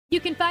You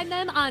can find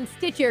them on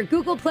Stitcher,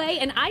 Google Play,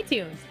 and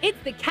iTunes. It's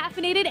the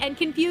Caffeinated and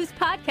Confused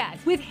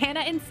podcast with Hannah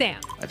and Sam.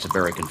 That's a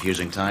very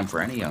confusing time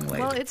for any young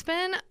lady. Well, it's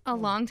been a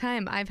long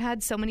time. I've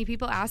had so many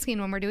people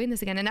asking when we're doing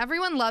this again, and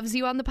everyone loves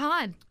you on the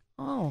pod.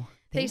 Oh,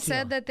 They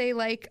said that they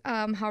like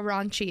how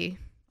raunchy.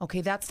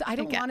 Okay, I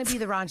don't want to be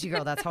the raunchy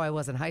girl. That's how I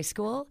was in high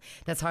school.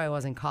 That's how I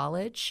was in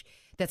college.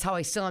 That's how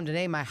I still am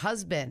today. My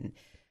husband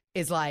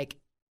is like,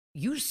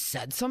 you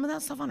said some of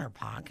that stuff on her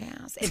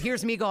podcast? And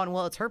here's me going,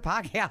 well, it's her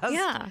podcast.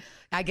 Yeah.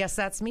 I guess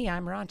that's me.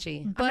 I'm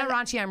raunchy. But- I'm not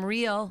raunchy. I'm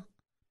real.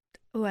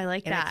 Oh, I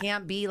like And that. I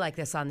can't be like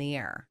this on the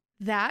air.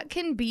 That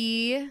can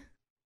be,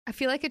 I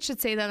feel like it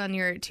should say that on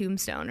your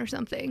tombstone or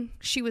something.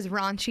 She was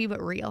raunchy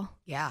but real.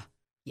 Yeah.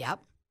 Yep.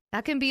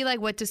 That can be like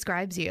what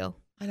describes you.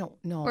 I don't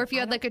know. Or if you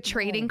had like a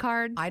trading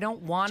card. I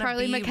don't want to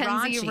Charlie be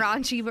McKenzie,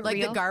 raunchy but like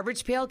real. the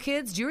Garbage Pail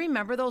Kids. Do you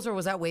remember those, or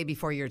was that way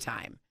before your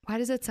time? Why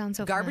does it sound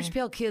so Garbage familiar?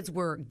 Pail Kids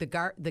were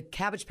the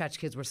Cabbage Patch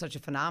Kids were such a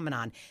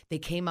phenomenon. They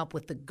came up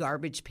with the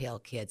Garbage Pail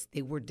Kids.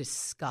 They were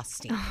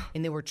disgusting,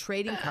 and they were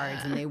trading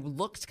cards, and they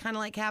looked kind of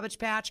like Cabbage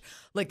Patch,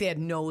 like they had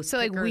no. So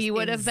like we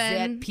would have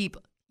been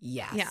people.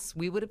 Yes, Yeah.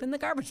 we would have been the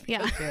Garbage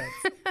Pail Kids.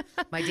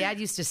 My dad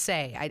used to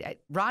say,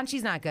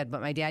 raunchy's not good,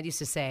 but my dad used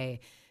to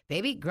say,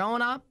 baby,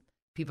 growing up,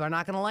 people are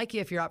not going to like you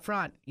if you're up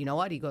front. You know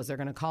what? He goes, they're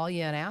going to call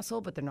you an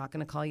asshole, but they're not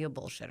going to call you a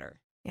bullshitter.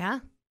 Yeah.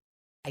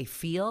 I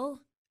feel.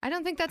 I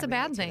don't think that's I a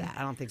bad relate to thing. that.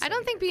 I don't think so I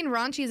don't think being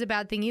raunchy is a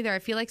bad thing either. I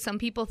feel like some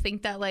people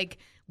think that like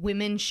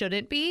women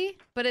shouldn't be,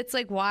 but it's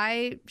like,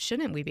 why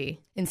shouldn't we be?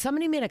 And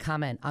somebody made a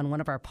comment on one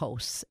of our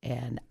posts,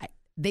 and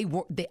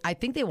I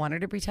think they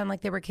wanted to pretend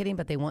like they were kidding,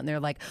 but they weren't. They're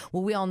like,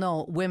 well, we all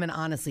know women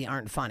honestly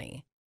aren't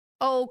funny.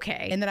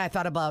 Okay. And then I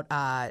thought about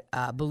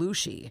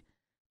Belushi.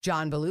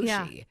 John Belushi,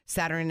 Yeah.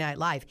 Saturday Night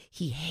Live.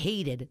 He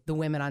hated the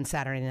women on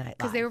Saturday Night Live.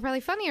 Because they were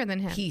probably funnier than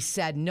him. He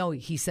said, no,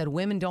 he said,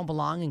 women don't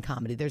belong in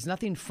comedy. There's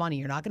nothing funny.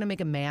 You're not going to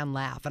make a man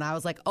laugh. And I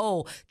was like,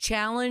 oh,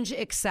 challenge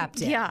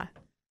accepted. Yeah.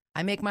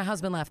 I make my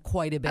husband laugh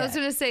quite a bit. I was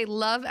going to say,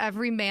 love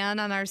every man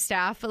on our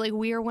staff, but like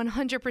we are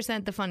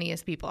 100% the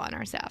funniest people on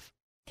our staff.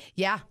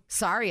 Yeah,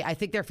 sorry. I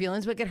think their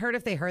feelings would get hurt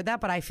if they heard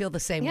that, but I feel the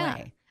same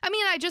way. I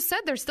mean, I just said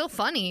they're still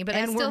funny, but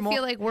And I we're still more-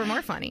 feel like we're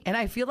more funny. And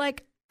I feel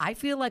like,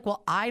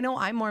 well, I know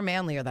I'm more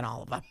manlier than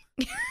all of them.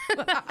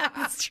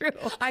 That's true.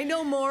 I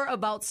know more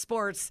about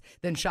sports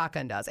than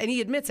Shotgun does. And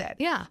he admits it.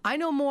 Yeah. I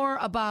know more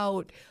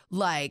about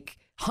like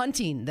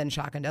hunting than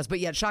Shotgun does, but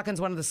yet Shotgun's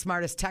one of the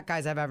smartest tech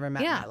guys I've ever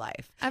met in my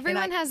life.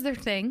 Everyone has their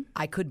thing.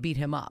 I could beat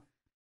him up.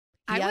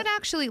 I would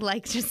actually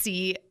like to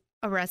see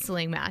a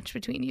wrestling match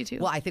between you two.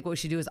 Well, I think what we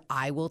should do is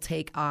I will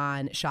take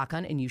on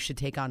Shotgun and you should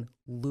take on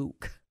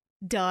Luke.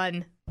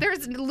 Done.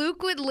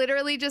 Luke would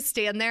literally just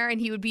stand there and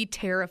he would be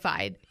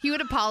terrified. He would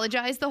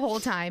apologize the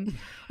whole time.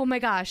 Oh my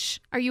gosh,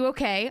 are you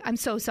okay? I'm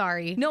so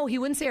sorry. No, he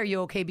wouldn't say, "Are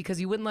you okay?"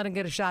 because you wouldn't let him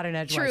get a shot in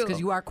edgewise True.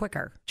 because you are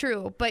quicker.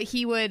 True, but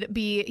he would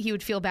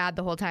feel bad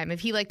the whole time.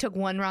 If he like took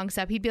one wrong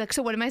step, he'd be like,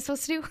 "So what am I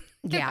supposed to do?"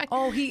 Yeah.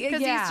 Oh, because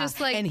he's just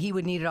like, and he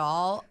would need it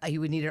all. He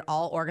would need it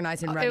all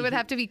organized and ready. it would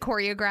have to be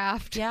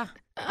choreographed. Yeah.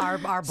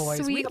 Our boys.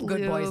 We Sweet have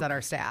good boys Luke. on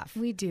our staff.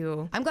 We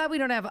do. I'm glad we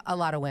don't have a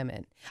lot of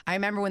women. I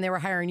remember when they were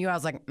hiring you, I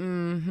was like,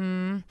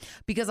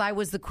 because I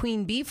was the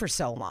queen bee for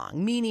so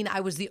long, meaning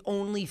I was the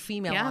only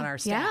female on our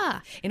staff. Yeah.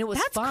 And it was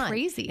That's fun.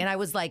 crazy. And I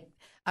was like,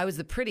 I was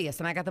the prettiest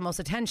and I got the most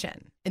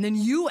attention. And then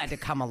you had to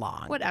come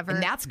along. Whatever.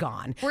 And that's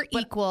gone. We're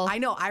But equal. I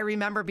know. I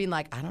remember being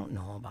like, I don't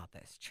know about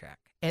this chick.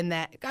 And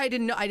that I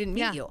didn't know. I didn't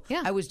meet Yeah. you.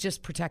 Yeah. I was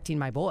just protecting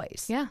my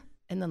boys. Yeah.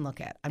 And then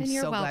look at, I'm And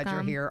you're so glad you're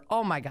welcome. here.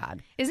 Oh my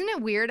God. Isn't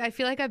it weird? I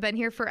feel like I've been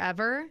here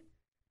forever,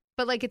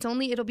 but like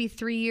it'll be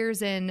 3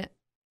 years in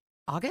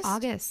August?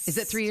 August. Is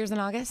it 3 years in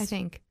August? I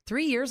think.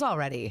 3 years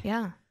already.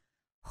 Yeah.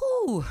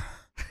 Whew.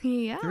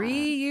 Yeah. 3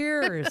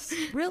 years.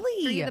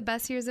 Really? 3 of the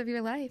best years of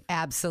your life.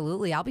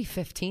 Absolutely. I'll be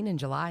 15 in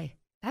July.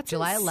 That's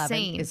July 11th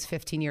insane. is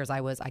 15 years.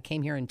 I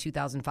came here in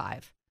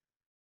 2005.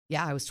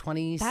 Yeah, I was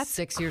 26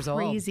 That's years old.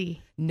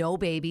 crazy. No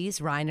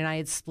babies. Ryan and I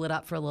had split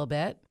up for a little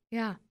bit.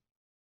 Yeah.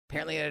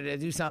 Apparently, I had to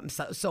do something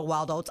so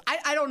wild oats.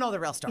 I don't know the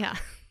real story. Yeah.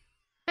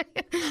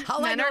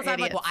 All I Men know are is I'm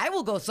like, idiots. well, I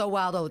will go so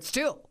wild oats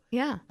too.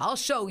 Yeah. I'll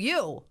show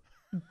you.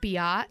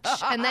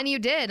 Biatch. And then you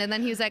did. And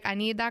then he was like, I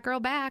need that girl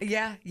back.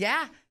 Yeah.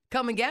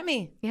 Come and get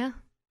me. Yeah.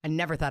 I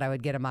never thought I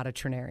would get him out of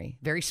Trinary.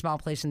 Very small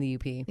place in the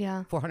UP.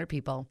 Yeah. 400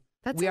 people.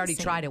 That's we already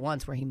insane. tried it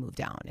once where he moved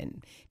down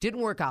and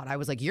didn't work out. I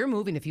was like, you're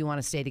moving if you want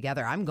to stay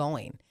together. I'm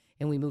going.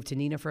 And we moved to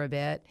Neenah for a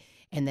bit.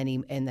 And then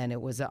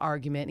it was an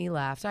argument and he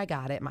left. I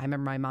got it. I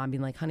remember my mom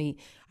being like, honey,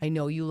 I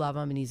know you love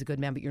him and he's a good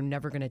man, but you're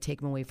never going to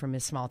take him away from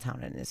his small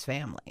town and his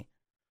family.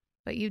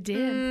 But you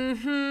did.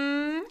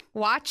 Mm-hmm.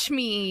 Watch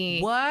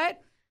me.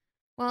 What?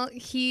 Well,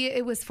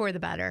 it was for the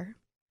better.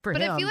 For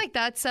But him. I feel like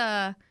that's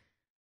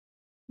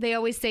they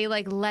always say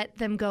like let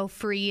them go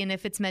free and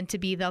if it's meant to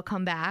be they'll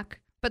come back.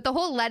 But the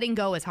whole letting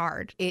go is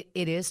hard. it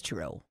is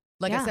true.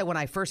 Like Yeah. I said, when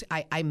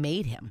I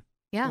made him.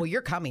 Yeah. Well,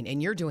 you're coming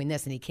and you're doing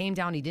this. And he came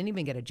down. He didn't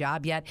even get a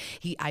job yet.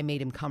 I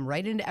made him come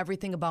right into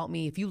everything about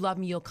me. If you love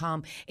me, you'll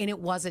come. And it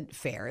wasn't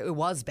fair. It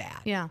was bad.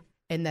 Yeah.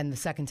 And then the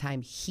second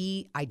time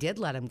I did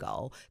let him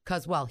go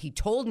because, well, he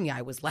told me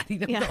I was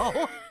letting him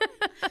go.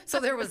 So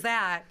there was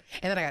that.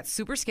 And then I got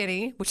super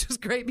skinny, which was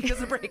great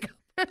because of the breakup.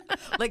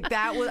 Like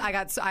that was,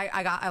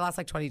 I lost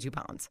like 22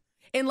 pounds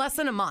in less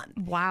than a month.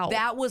 Wow.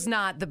 That was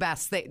not the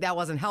best thing. That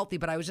wasn't healthy,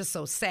 but I was just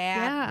so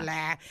sad.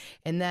 Blah.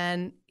 And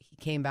then he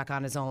came back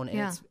on his own.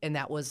 And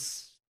that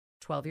was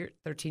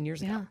 13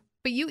 years ago.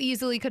 But you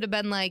easily could have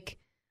been like,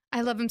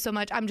 I love him so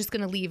much, I'm just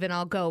going to leave and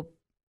I'll go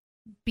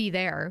be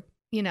there,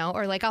 you know,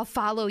 or like I'll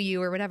follow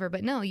you or whatever.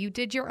 But no, you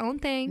did your own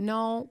thing.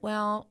 No,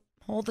 well,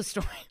 hold the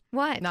story.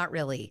 What? Not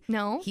really.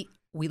 No?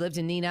 We lived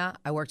in Neenah.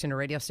 I worked in a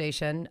radio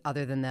station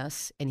other than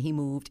this, and he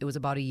moved. It was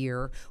about a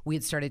year. We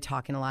had started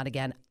talking a lot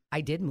again.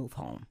 I did move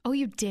home. Oh,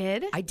 you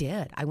did? I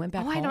did. I went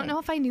back home. I don't know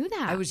if I knew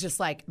that. I was just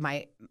like,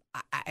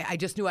 I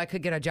just knew I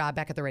could get a job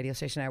back at the radio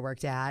station I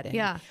worked at.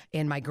 And,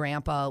 and my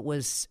grandpa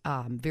was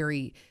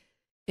very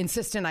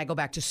insistent I go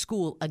back to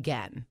school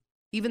again,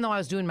 even though I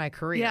was doing my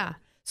career. Yeah.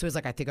 So he's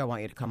like, I think I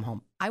want you to come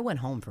home. I went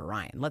home for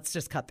Ryan. Let's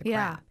just cut the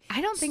crap.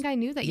 I don't think I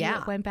knew that you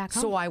went back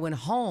home. So I went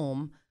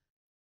home,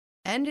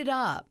 ended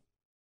up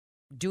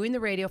doing the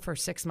radio for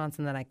 6 months,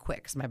 and then I quit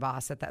because my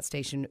boss at that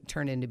station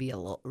turned into be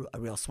a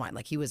real swine.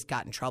 Like he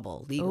got in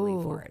trouble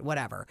legally for it,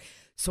 whatever.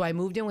 So I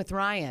moved in with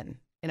Ryan,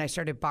 and I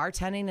started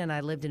bartending, and I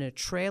lived in a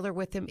trailer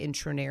with him in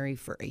Trinary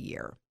for a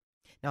year.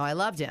 Now, I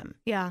loved him.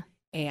 Yeah.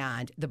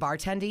 And the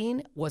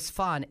bartending was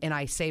fun, and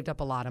I saved up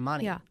a lot of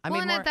money. Yeah.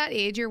 At that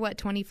age, you're what,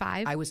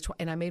 25? I was,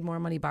 and I made more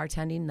money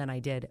bartending than I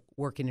did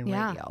working in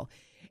radio.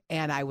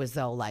 And I was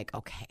though like,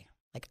 okay,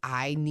 like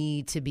I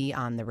need to be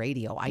on the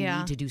radio. I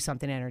need to do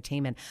something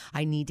entertainment.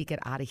 I need to get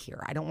out of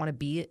here. I don't want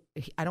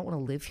to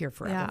live here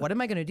forever. Yeah. What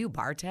am I going to do?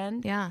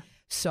 Bartend? Yeah.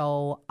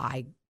 So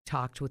I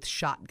talked with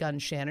Shotgun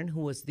Shannon, who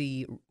was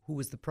the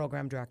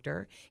program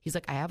director. He's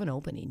like, I have an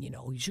opening,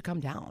 you should come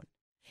down.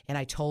 And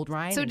I told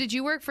Ryan. So did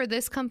you work for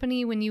this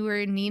company when you were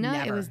in Neenah?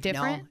 Never. It was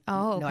different? No.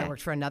 Oh, okay. No, I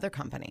worked for another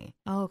company.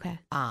 Oh, okay.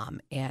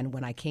 And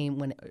when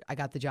I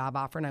got the job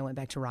offer and I went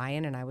back to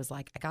Ryan and I was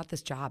like, I got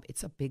this job.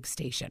 It's a big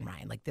station,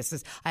 Ryan. Like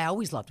I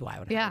always loved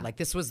Wildwood. Yeah. Like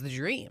this was the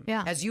dream.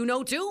 Yeah. As you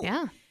know too.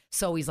 Yeah.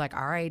 So he's like,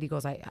 all right. He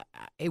goes,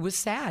 it was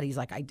sad. He's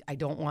like, I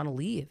don't want to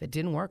leave. It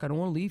didn't work. I don't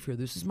want to leave here.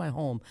 This is my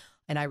home.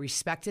 And I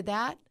respected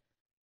that.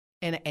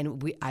 And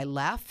I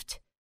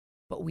left,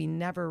 but we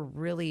never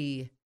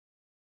really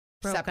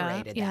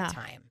separated that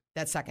time.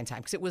 That second time,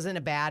 because it wasn't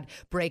a bad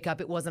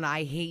breakup. It wasn't,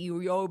 I hate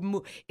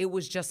you. It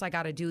was just, I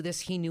got to do this.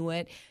 He knew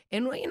it.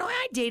 And,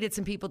 I dated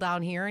some people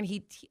down here, and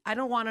I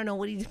don't want to know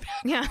what he did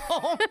back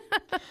home.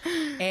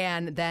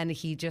 And then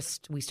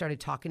we started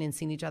talking and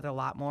seeing each other a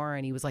lot more.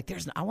 And he was like,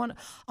 I want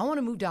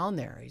to move down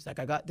there. He's like,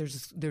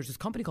 there's this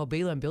company called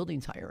Bayland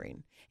Buildings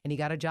hiring. And he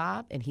got a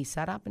job, and he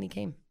set up, and he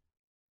came.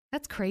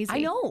 That's crazy. I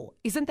know.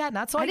 Isn't that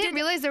nuts? So I didn't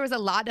realize there was a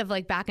lot of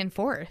like back and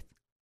forth.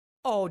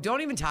 Oh, don't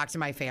even talk to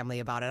my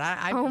family about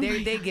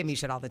it. They give me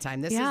shit all the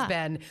time. This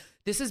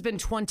has been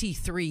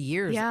 23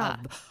 years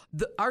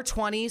of our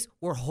 20s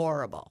were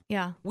horrible.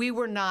 Yeah. We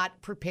were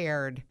not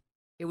prepared.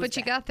 But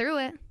you got through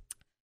it.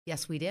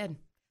 Yes, we did.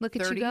 Look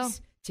at 30s, you go.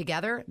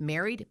 Together,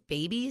 married,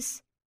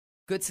 babies,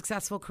 good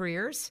successful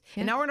careers.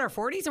 Yeah. And now we're in our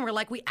 40s and we're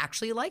like, we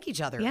actually like each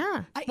other.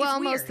 Yeah.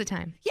 Well, most of the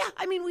time. Yeah.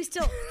 I mean, we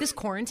still, this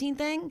quarantine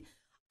thing,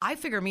 I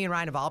figure me and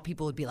Ryan, of all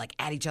people, would be like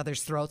at each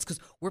other's throats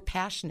because we're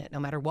passionate no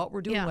matter what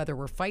we're doing, whether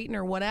we're fighting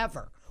or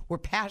whatever. We're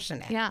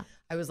passionate. Yeah.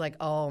 I was like,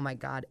 oh my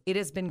God, it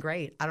has been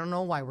great. I don't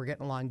know why we're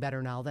getting along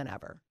better now than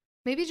ever.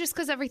 Maybe just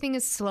because everything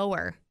is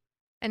slower.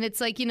 And it's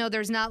like,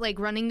 there's not like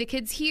running the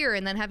kids here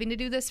and then having to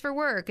do this for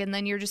work. And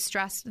then you're just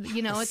stressed.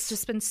 It's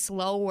just been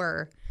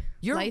slower.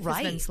 Life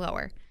has been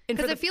slower.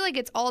 Because I feel like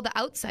it's all the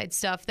outside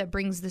stuff that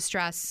brings the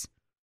stress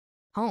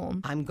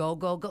home. I'm go.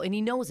 And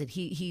he knows it.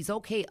 He's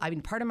okay. I mean,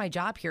 part of my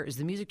job here is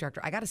the music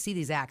director. I got to see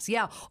these acts.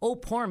 Yeah. Oh,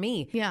 poor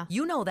me. Yeah.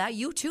 You know that.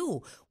 You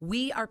too.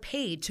 We are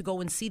paid to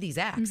go and see these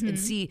acts and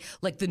see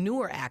like the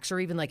newer acts, or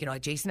even like,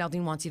 Jason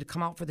Aldean wants you to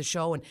come out for the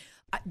show. And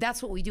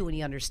that's what we do. And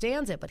he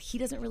understands it, but he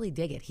doesn't really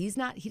dig it. He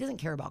doesn't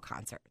care about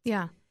concerts.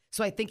 Yeah.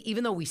 So I think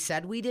even though we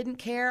said we didn't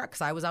care,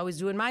 because I was always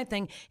doing my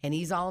thing, and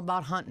he's all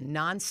about hunting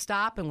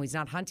nonstop, and when he's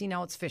not hunting,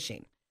 now it's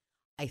fishing.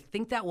 I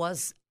think that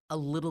was a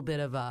little bit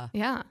of a...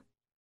 Yeah.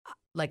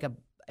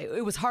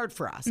 It was hard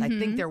for us. I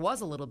think there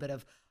was a little bit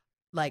of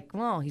like,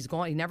 well, he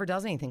never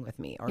does anything with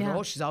me. Or,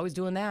 oh, she's always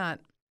doing that.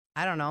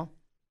 I don't know.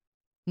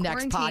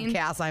 Quarantine. Next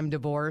podcast, I'm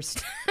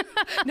divorced.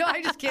 No,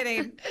 I'm just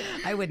kidding.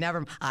 I would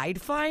never. I'd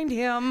find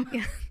him.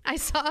 Yeah. I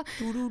saw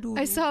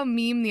a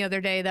meme the other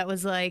day that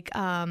was like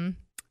a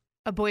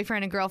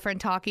boyfriend and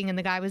girlfriend talking, and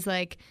the guy was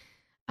like,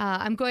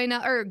 I'm going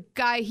out, or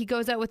guy, he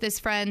goes out with his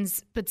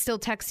friends, but still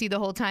texts you the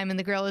whole time. And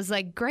the girl is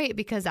like, great,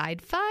 because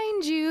I'd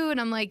find you.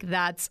 And I'm like,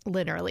 that's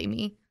literally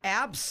me.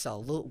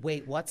 Absolute.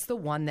 Wait, what's the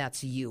one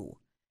that's you?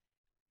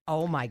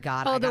 Oh my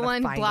God! Oh, the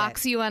one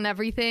blocks you on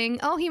everything.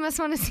 Oh, he must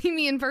want to see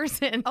me in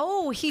person.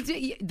 Oh, he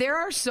did. There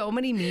are so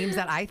many memes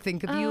that I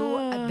think of you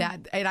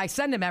and I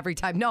send them every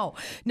time. No.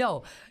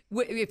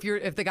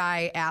 If the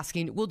guy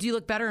asking, well, do you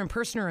look better in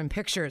person or in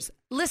pictures?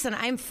 Listen,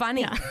 I'm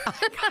funny. Yeah.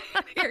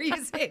 I hear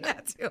you say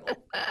that too.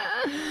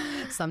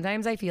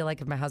 Sometimes I feel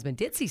like if my husband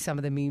did see some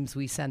of the memes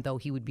we sent, though,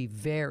 he would be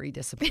very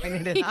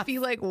disappointed in us. He'd be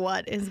like,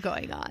 "What is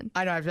going on?"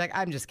 I know. I'd be like,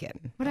 "I'm just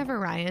kidding." Whatever,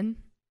 Ryan.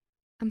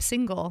 I'm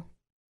single.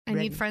 I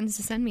need friends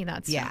to send me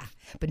that stuff.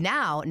 Yeah. But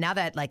now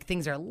that like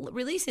things are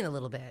releasing a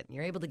little bit, and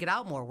you're able to get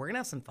out more, we're going to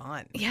have some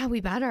fun. Yeah, we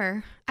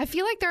better. I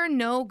feel like there are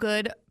no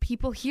good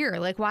people here.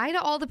 Like, why do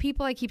all the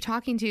people I keep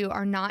talking to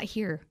are not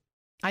here?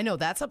 I know.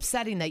 That's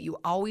upsetting that you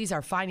always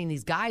are finding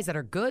these guys that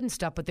are good and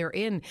stuff, but they're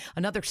in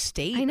another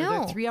state. I know.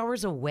 Or they're 3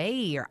 hours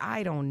away, or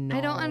I don't know.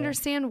 I don't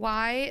understand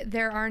why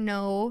there are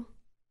no...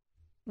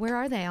 Where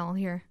are they all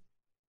here?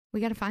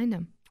 We got to find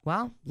them.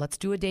 Well, let's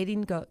do a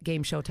dating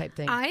game show type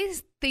thing. I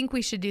think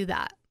we should do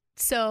that.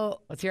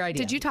 So, what's your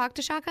idea? Did you talk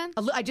to Shotgun?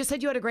 I just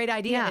said you had a great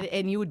idea,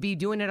 and you would be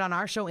doing it on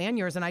our show and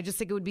yours, and I just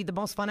think it would be the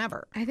most fun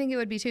ever. I think it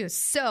would be too.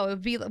 So,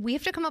 we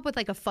have to come up with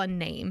like a fun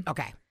name.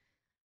 Okay.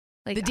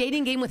 Like the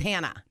dating game with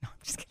Hannah. No, I'm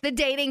just kidding. The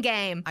dating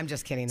game. I'm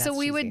just kidding. That's so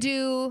we cheesy. would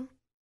do.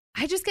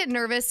 I just get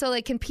nervous. So,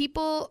 like, can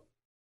people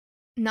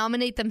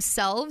nominate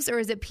themselves, or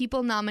is it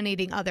people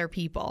nominating other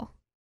people?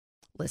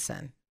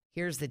 Listen,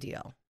 here's the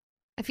deal.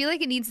 I feel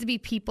like it needs to be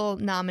people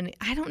nominate.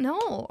 I don't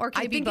know. Or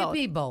can it be both? It'd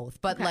be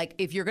both. But like,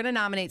 if you're going to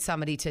nominate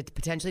somebody to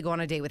potentially go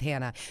on a date with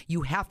Hannah,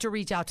 you have to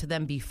reach out to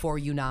them before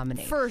you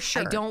nominate. For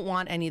sure. I don't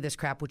want any of this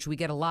crap, which we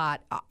get a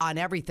lot on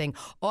everything.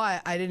 Oh, I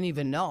didn't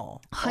even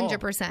know.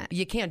 100%.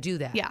 You can't do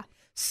that. Yeah.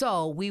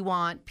 So we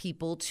want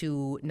people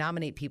to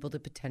nominate people to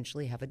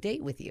potentially have a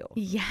date with you.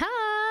 Yeah.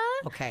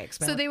 Okay.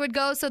 So they would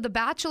go. So the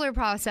Bachelor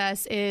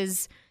process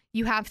is...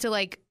 You have to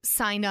like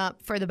sign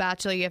up for The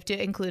Bachelor. You have to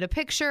include a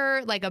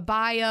picture, like a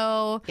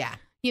bio. Yeah.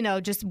 You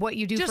know, just what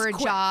you do for a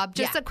job.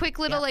 Just a quick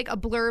little like a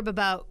blurb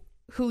about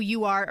who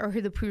you are or who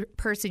the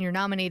person you're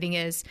nominating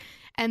is.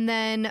 And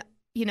then,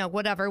 you know,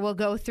 whatever. We'll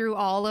go through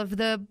all of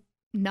the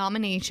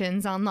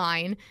nominations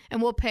online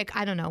and we'll pick,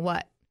 I don't know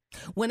what.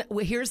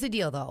 Here's the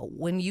deal, though.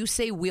 When you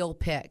say we'll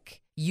pick,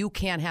 you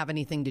can't have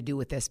anything to do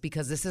with this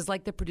because this is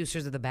like the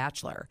producers of The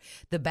Bachelor.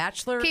 The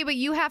Bachelor. Okay, but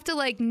you have to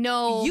like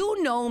know.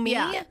 You know me.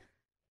 Yeah.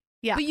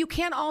 Yeah. But you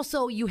can't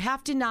also, you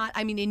have to not,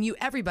 I mean, and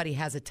everybody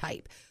has a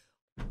type.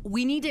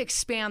 We need to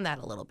expand that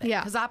a little bit. Yeah.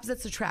 Because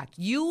opposites attract.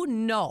 You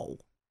know,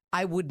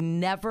 I would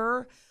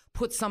never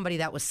put somebody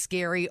that was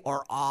scary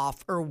or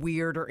off or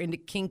weird or into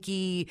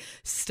kinky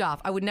stuff.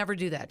 I would never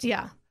do that to you.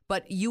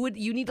 But you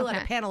need to let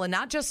a panel, and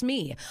not just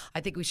me. I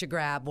think we should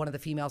grab one of the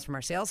females from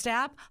our sales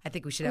staff. I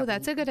think we should have. Oh,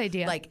 that's a good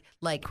idea. Like,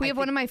 can we have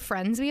one of my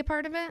friends be a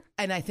part of it?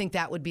 And I think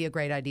that would be a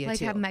great idea too. Like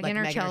have Megan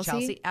or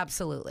Chelsea?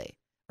 Absolutely.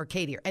 Or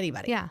Katie or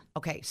anybody. Yeah.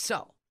 Okay,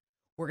 so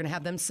we're going to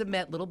have them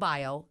submit little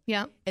bio.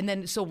 Yeah. And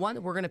then,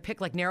 we're going to pick,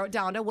 like, narrow it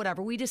down to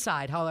whatever we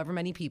decide, however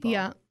many people.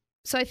 Yeah.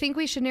 So I think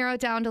we should narrow it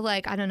down to,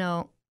 like, I don't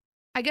know,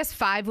 I guess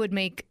 5 would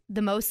make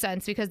the most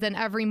sense because then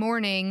every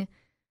morning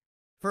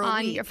for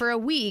a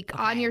week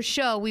on your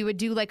show, we would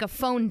do, like, a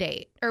phone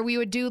date. Or we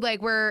would do,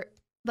 like, where,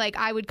 like,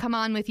 I would come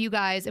on with you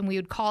guys and we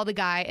would call the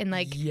guy and,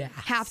 like,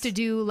 have to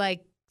do,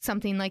 like,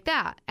 something like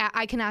that.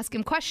 I can ask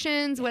him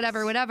questions,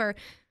 whatever.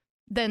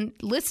 Then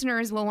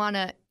listeners will want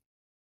to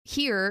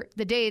hear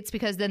the dates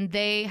because then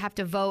they have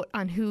to vote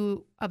on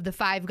who of the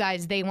 5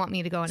 guys they want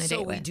me to go on a date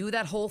with. So we do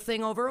that whole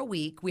thing over a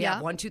week. We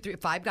have 1, 2, 3,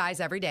 5 guys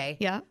every day.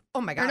 Yeah.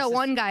 Oh my gosh. Or no,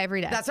 1 guy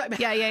every day. That's what I mean.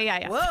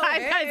 Yeah. Whoa, 5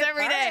 guys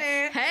every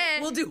day. Hey.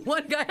 We'll do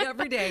 1 guy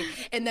every day.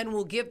 And then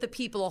we'll give the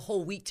people a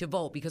whole week to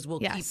vote because we'll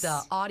keep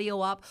the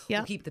audio up. Yep.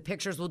 We'll keep the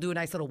pictures. We'll do a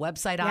nice little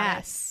website on it.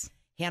 Yes.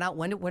 Hannah,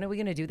 when are we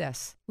going to do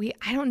this?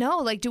 I don't know.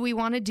 Like, do we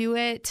want to do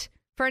it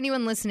for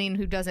anyone listening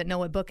who doesn't know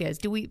what book is?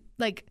 Do we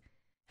like...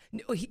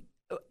 No,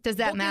 does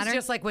that matter? It's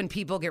just like when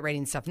people get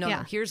rating stuff. No,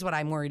 here's what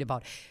I'm worried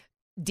about.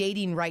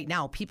 Dating right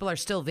now, people are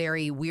still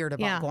very weird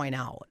about going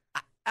out.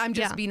 I'm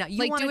just being... You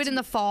like, do it in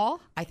the fall?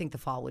 I think the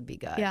fall would be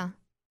good. Yeah.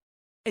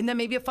 And then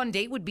maybe a fun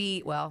date would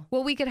be, well,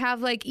 we could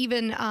have like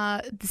even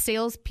the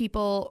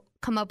salespeople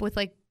come up with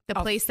like the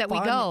place that we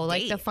go,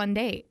 like the fun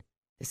date.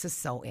 This is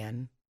so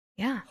in.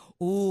 Yeah.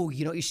 Ooh,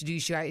 you know what you should do?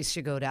 You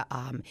should go to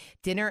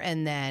dinner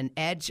and then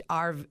Edge,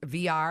 our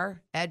VR,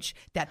 Edge,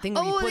 that thing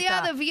where you put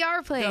the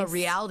VR place. The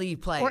reality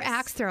place. Or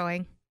axe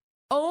throwing.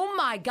 Oh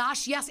my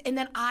gosh, yes. And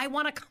then I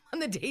want to come on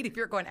the date if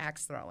you're going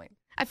axe throwing.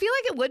 I feel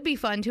like it would be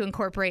fun to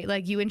incorporate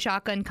like you and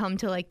Shotgun come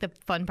to like the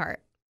fun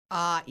part.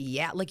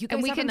 Yeah, like you guys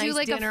and we have can a nice do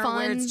like dinner a fun...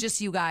 where it's just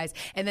you guys,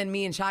 and then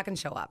me and Shotgun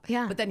show up.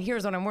 Yeah. But then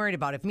here's what I'm worried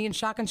about: if me and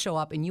Shotgun show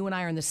up, and you and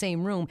I are in the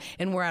same room,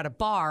 and we're at a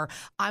bar,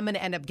 I'm going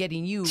to end up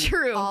getting you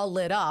all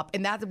lit up,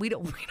 and that we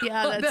don't.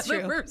 Yeah, that's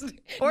true.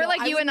 Or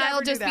like you and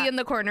I'll just be in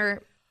the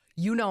corner.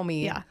 You know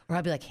me. Yeah. Or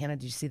I'll be like, Hannah,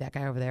 did you see that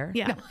guy over there?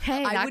 Yeah. No,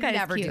 hey, I would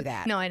never cute. do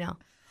that. No, I know.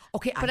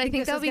 Okay, but I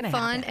think that would be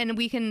fun, and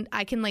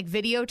I can like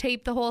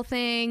videotape the whole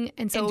thing,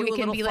 and so it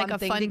can be like a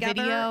fun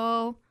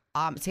video.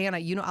 So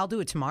Hannah, I'll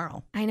do it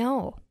tomorrow. I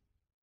know.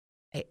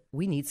 Hey,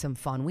 we need some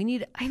fun.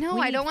 I know.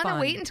 I don't want to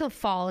wait until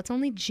fall. It's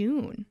only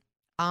June.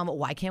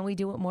 Why can't we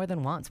do it more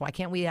than once? Why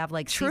can't we have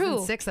like True.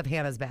 season 6 of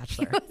Hannah's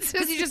Bachelor?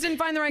 Because you just didn't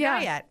find the right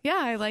guy yet. Yeah,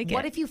 I like it.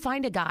 What if you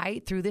find a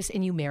guy through this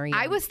and you marry him?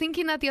 I was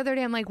thinking that the other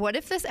day. I'm like, what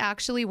if this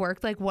actually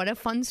worked? Like, what a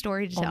fun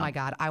story to tell. Oh my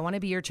God. I want to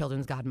be your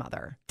children's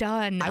godmother.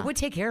 Done. I would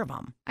take care of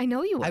him. I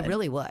know you would. I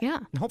really would. Yeah.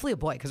 And hopefully a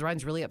boy, because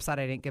Ryan's really upset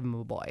I didn't give him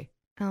a boy.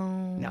 Oh.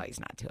 No,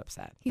 he's not too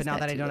upset. He's but now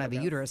got that I two don't have a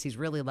little uterus, he's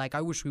really like,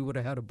 I wish we would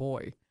have had a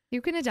boy.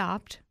 You can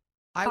adopt.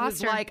 I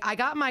Foster. was like, I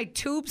got my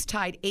tubes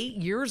tied 8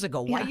 years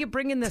ago. Why are you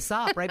bringing this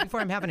up right before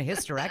I'm having a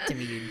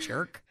hysterectomy, you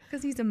jerk?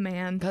 Because he's a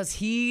man. Because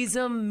he's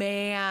a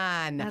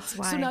man. That's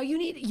why. So now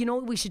you know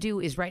what we should do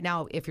is right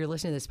now, if you're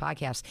listening to this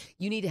podcast,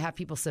 you need to have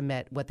people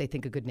submit what they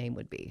think a good name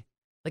would be.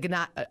 Like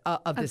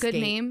of this good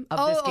name?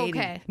 Of this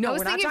okay. No, I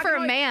was thinking for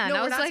a man. No,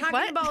 I was we're not like, talking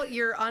what? about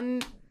your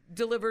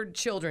undelivered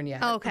children yet.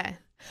 Oh, okay.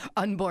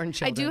 Unborn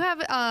children. I do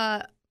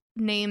have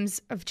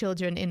names of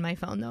children in my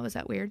phone, though. Is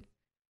that weird?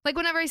 Like,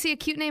 whenever I see a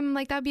cute name, I'm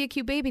like, that'd be a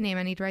cute baby name.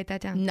 I need to write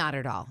that down. Not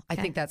at all. I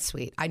think that's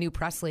sweet. I knew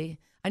Presley.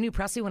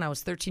 When I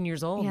was 13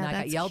 years old, and I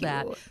got yelled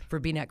at for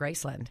being at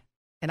Graceland.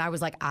 And I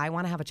was like, I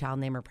want to have a child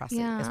named her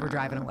Presley as we're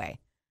driving away.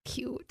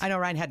 Cute. I know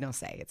Ryan had no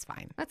say. It's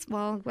fine.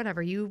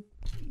 Whatever. You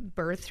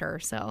birthed her,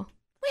 so.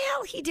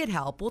 Well, he did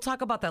help. We'll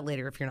talk about that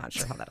later if you're not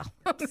sure how that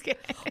helps. Okay.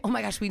 Oh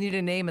my gosh, we need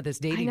a name of this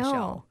dating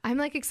show. I'm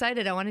like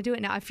excited. I want to do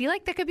it now. I feel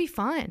like that could be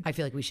fun. I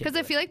feel like we should. Because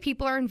I feel like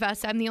people are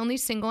invested. I'm the only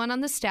single one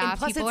on the staff. And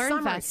plus people it's are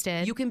summer.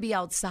 invested. You can be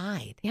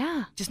outside.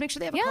 Yeah. Just make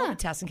sure they have a COVID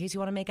test in case you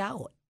want to make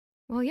out.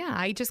 Well, yeah,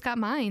 I just got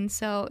mine.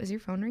 So is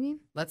your phone ringing?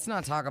 Let's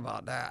not talk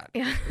about that.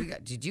 Yeah.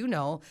 Did you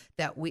know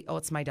that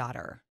it's my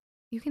daughter.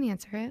 You can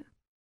answer it.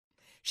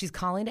 She's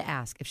calling to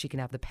ask if she can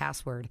have the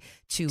password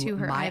to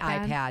her my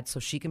iPad? iPad so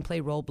she can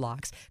play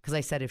Roblox. Because I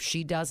said if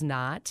she does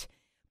not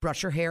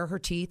brush her hair, her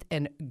teeth,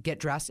 and get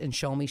dressed and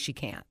show me, she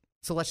can't.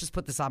 So let's just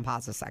put this on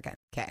pause a second.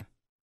 Okay.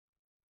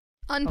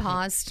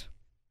 Unpaused.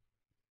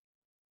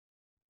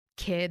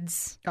 Okay.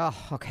 Kids.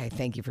 Oh, okay.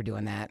 Thank you for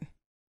doing that.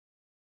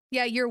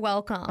 Yeah, you're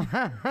welcome.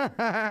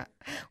 What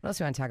else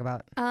do you want to talk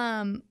about?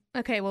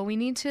 Okay, well, we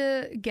need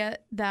to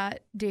get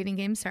that dating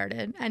game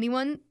started.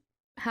 Anyone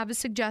have a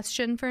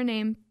suggestion for a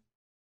name?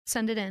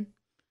 Send it in.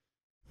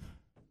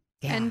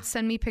 Yeah. And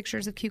send me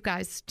pictures of cute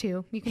guys,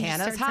 too. You can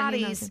Hannah's just start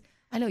sending those hotties. in.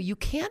 I know, you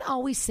can't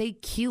always say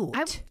cute.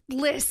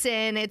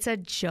 Listen, it's a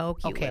joke,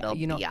 you little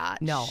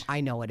biatch. No,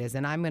 I know it is.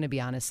 And I'm going to be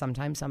honest,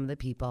 sometimes some of the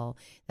people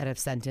that have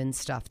sent in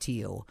stuff to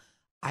you,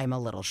 I'm a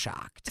little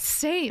shocked.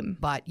 Same.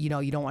 But, you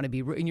don't want to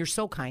be rude. And you're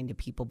so kind to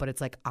people. But it's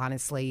like,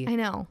 honestly. I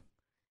know.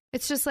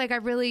 It's just like,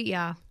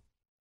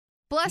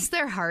 bless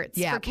their hearts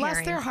for caring.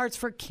 Bless their hearts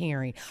for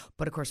caring.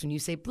 But, of course, when you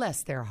say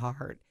bless their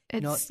heart.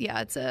 That's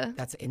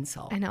an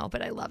insult. I know,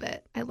 but I love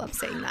it. I love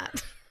saying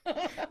that.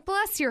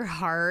 Bless your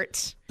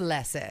heart.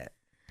 Bless it.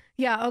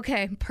 Yeah,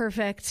 okay,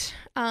 perfect.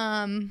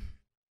 Well,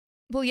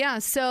 yeah,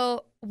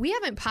 so we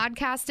haven't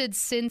podcasted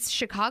since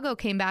Chicago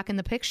came back in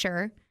the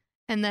picture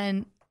and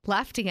then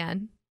left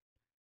again.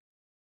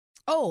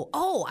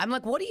 Oh, I'm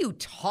like, what are you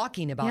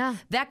talking about? Yeah.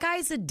 That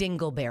guy's a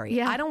dingleberry.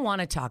 Yeah. I don't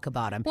want to talk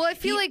about him. Well, I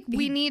feel like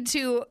we need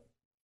to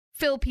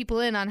fill people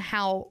in on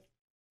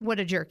what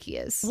a jerk he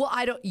is. Well,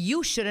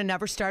 you should have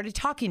never started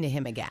talking to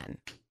him again.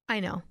 I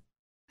know.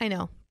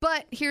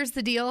 But here's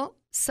the deal.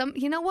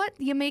 You know what?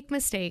 You make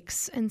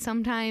mistakes, and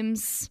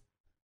sometimes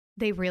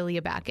they reel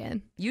you back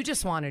in. You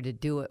just wanted to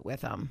do it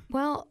with him.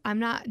 Well, I'm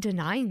not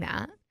denying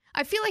that.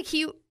 I feel like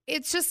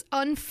it's just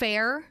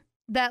unfair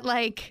that,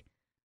 like,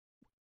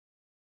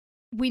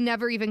 we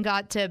never even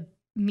got to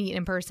meet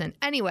in person.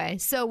 Anyway,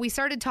 so we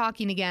started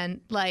talking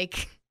again,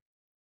 like,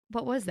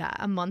 what was that,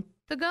 a month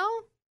ago?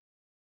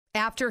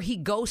 After he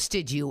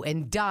ghosted you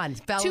and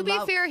fell to in be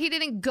love. fair, he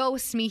didn't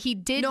ghost me. He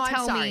did No,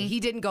 tell I'm sorry. me.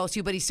 He didn't ghost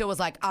you, but he still was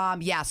like,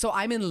 yeah, so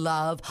I'm in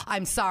love.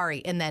 I'm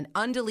sorry. And then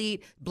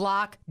undelete,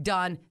 block,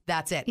 done.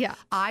 That's it. Yeah.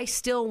 I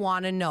still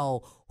want to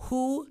know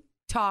who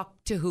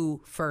talked to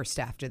who first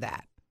after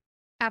that.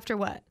 After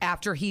what?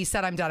 After he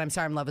said, I'm done. I'm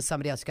sorry. I'm in love with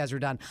somebody else. You guys are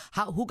done.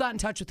 Who got in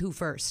touch with who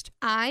first?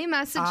 I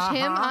messaged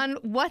him on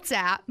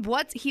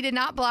WhatsApp. He did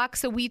not block,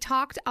 so we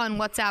talked on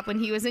WhatsApp when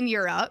he was in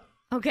Europe.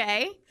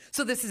 Okay.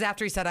 So this is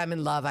after he said, I'm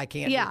in love. I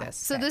can't do this.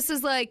 So this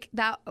is like,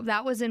 that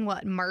was in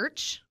what?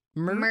 March?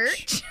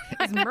 Merch?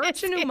 Is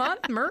March a new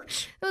month?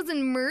 Merch? It was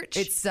in March.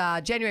 It's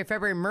January,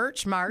 February,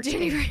 March.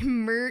 January,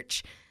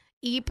 March,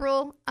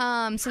 April.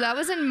 So that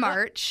was in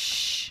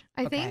March,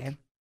 I think.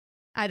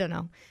 I don't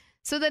know.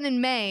 So then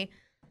in May,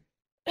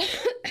 I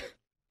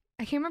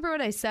can't remember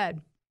what I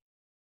said.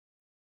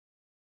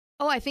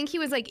 Oh, I think he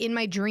was like in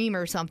my dream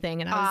or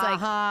something. And I was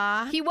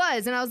like, he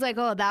was. And I was like,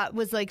 oh, that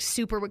was like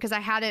super, because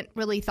I hadn't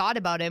really thought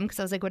about him because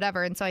I was like,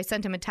 whatever. And so I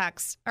sent him a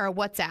text or a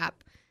WhatsApp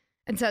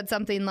and said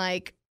something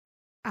like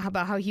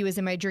about how he was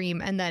in my dream.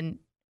 And then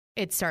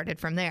it started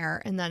from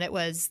there. And then it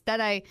was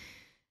that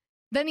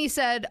then he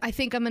said, I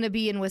think I'm going to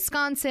be in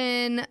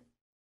Wisconsin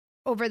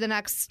over the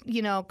next,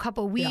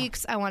 couple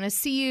weeks. Yeah. I want to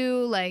see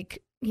you.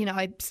 Like,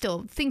 I'm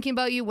still thinking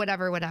about you,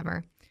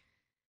 whatever.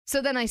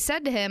 So then I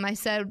said to him,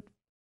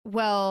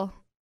 well,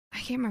 I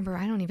can't remember.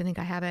 I don't even think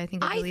I have it. I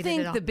think I deleted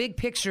it all. The big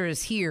picture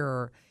is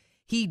here.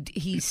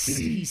 He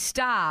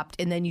stopped,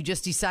 and then you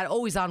just decide,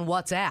 he's on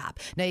WhatsApp.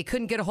 Now, you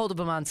couldn't get a hold of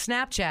him on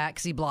Snapchat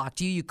because he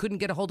blocked you. You couldn't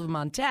get a hold of him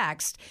on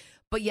text,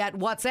 but yet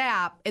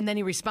WhatsApp, and then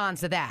he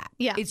responds to that.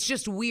 Yeah. It's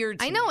just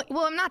weird. I know.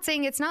 Well, I'm not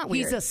saying it's not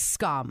weird. He's a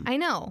scum. I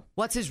know.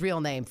 What's his real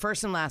name?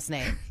 First and last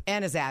name,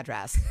 and his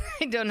address.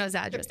 I don't know his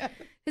address.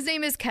 His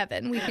name is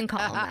Kevin. We can call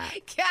him that.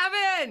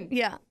 Kevin!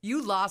 Yeah.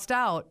 You lost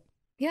out.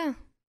 Yeah.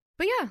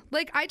 But yeah,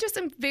 like I just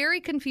am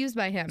very confused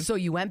by him. So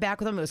you went back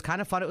with him. It was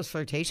kind of fun. It was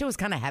flirtation. It was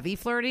kind of heavy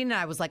flirting. And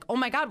I was like, oh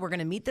my God, we're going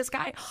to meet this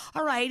guy.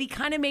 All right. He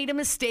kind of made a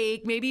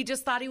mistake. Maybe he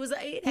just thought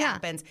it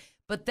happens.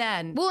 But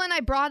then. Well, and I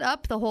brought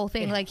up the whole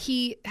thing. Like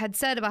he had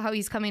said about how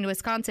he's coming to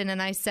Wisconsin.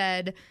 And I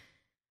said,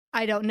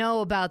 I don't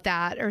know about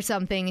that or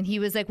something. And he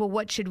was like, well,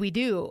 what should we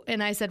do?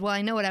 And I said, well,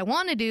 I know what I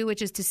want to do,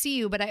 which is to see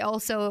you. But I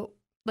also,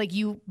 like,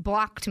 you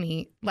blocked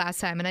me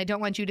last time. And I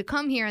don't want you to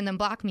come here and then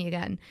block me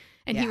again.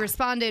 And he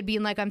responded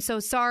being like, I'm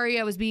so sorry.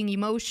 I was being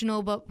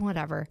emotional, but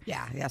whatever.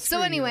 Yeah.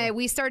 So anyway,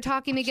 we start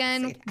talking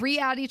again,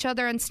 re-add each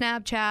other on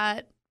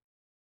Snapchat.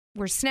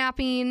 We're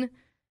snapping.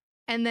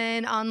 And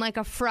then on like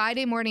a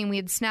Friday morning, we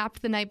had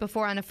snapped the night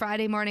before. On a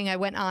Friday morning, I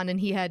went on and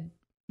he had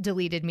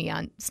deleted me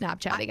on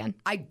Snapchat again.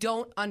 I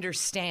don't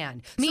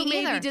understand. Me so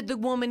maybe either. did the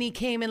woman he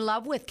came in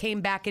love with came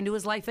back into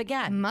his life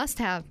again? Must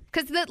have.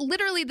 Because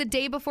literally the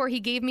day before he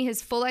gave me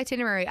his full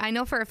itinerary, I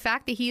know for a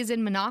fact that he is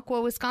in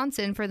Minocqua,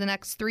 Wisconsin for the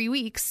next 3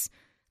 weeks.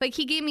 Like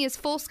he gave me his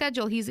full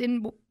schedule. He's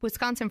in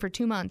Wisconsin for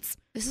 2 months.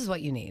 This is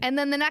what you need. And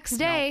then the next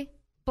day,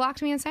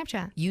 blocked me on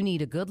Snapchat. You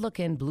need a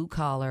good-looking,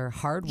 blue-collar,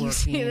 hardworking. You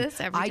say this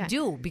every time. I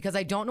do, because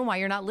I don't know why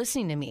you're not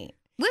listening to me.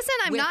 Listen,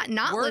 I'm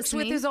not works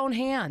listening. With his own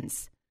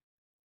hands.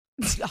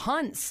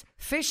 Hunts,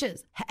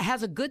 fishes,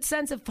 has a good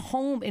sense of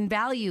home and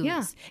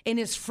values, and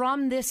is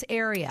from this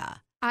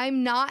area.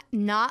 I'm not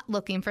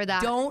looking for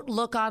that. Don't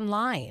look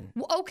online.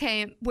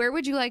 Okay, where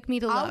would you like me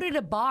to look? Out at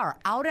a bar,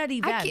 out at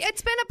events.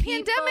 It's been a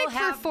pandemic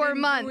for 4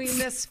 months. Doing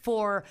this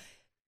for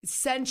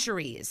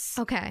centuries.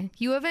 Okay,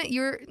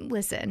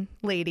 listen,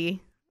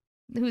 lady,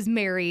 who's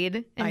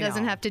married and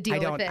doesn't have to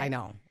deal with it. I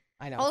know.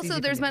 Also,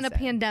 there's been a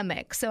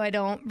pandemic, so I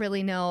don't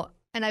really know.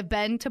 And I've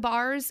been to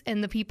bars,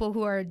 and the people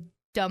who are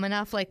dumb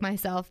enough like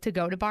myself to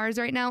go to bars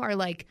right now are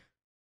like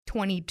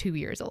 22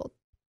 years old.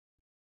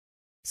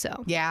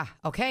 So yeah,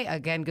 okay.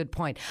 Again, good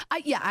point.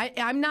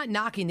 I'm not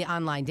knocking the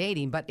online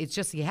dating, but it's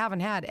just you haven't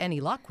had any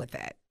luck with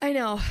it. I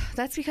know.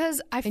 That's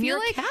because I feel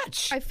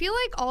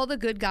like all the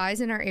good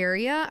guys in our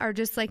area are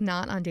just like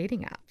not on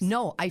dating apps.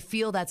 No, I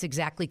feel that's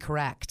exactly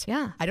correct.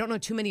 Yeah, I don't know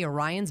too many of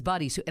Ryan's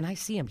buddies and I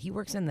see him. He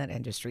works in that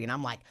industry, and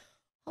I'm like,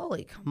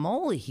 holy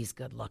moly, he's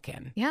good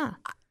looking. Yeah,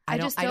 I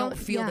don't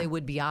feel they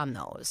would be on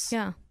those.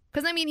 Yeah,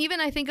 because I mean,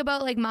 even I think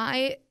about like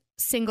my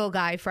single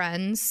guy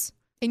friends.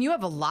 And you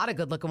have a lot of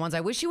good-looking ones. I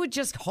wish you would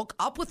just hook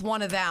up with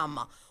one of them.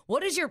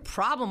 What is your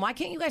problem? Why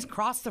can't you guys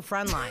cross the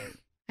friend line?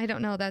 I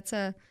don't know. That's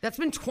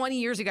been 20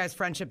 years of guys'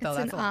 friendship, though.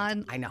 That's an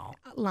odd I know.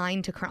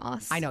 line to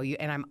cross. I know you,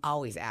 and I'm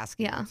always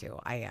asking you to.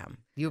 I am.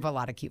 You have a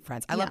lot of cute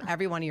friends. I love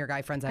every one of your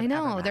guy friends I've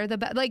ever met. They're the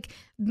best. Like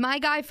my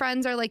guy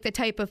friends are like the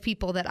type of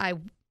people that I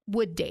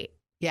would date.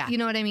 Yeah. You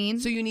know what I mean?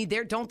 So you need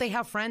don't they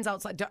have friends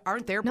outside?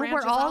 Aren't their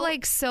branches we're all out?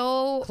 like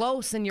so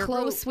close in your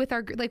close group. with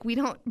our, like we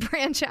don't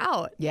branch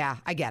out. Yeah,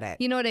 I get it.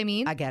 You know what I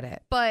mean? I get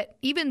it. But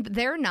even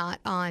they're not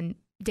on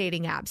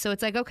dating apps. So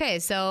it's like, okay,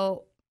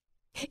 so.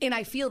 And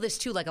I feel this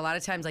too, like a lot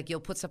of times, like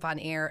you'll put stuff on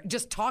air,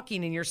 just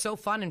talking and you're so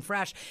fun and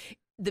fresh.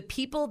 The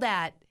people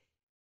that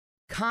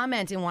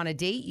comment and want to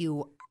date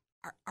you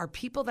are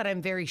people that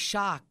I'm very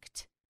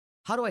shocked.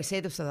 How do I say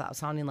this without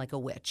sounding like a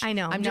witch? I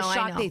know. I'm just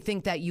shocked they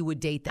think that you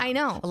would date them. I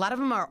know. A lot of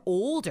them are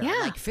older,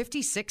 like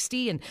 50,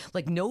 60, and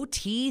like no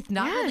teeth,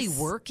 not really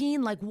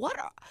working. Like what?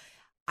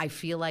 I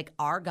feel like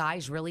our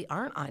guys really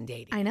aren't on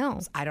dating. I know.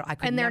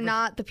 And they're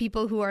not the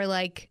people who are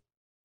like,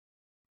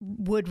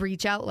 would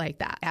reach out like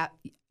that.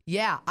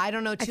 Yeah, I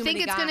don't know too many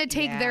guys. I think it's going to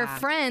take their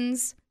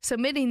friends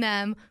submitting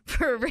them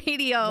for a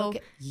radio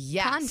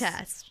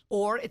contest.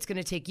 Or it's going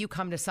to take you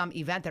come to some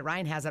event that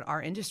Ryan has at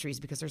our industries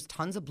because there's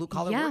tons of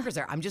blue-collar workers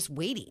there. I'm just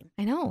waiting.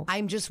 I know.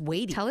 I'm just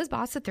waiting. Tell his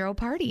boss to throw a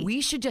party.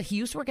 We should he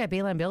used to work at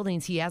Bayland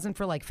Buildings. He hasn't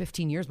for like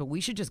 15 years, but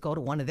we should just go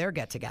to one of their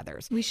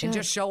get-togethers. We should. And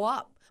just show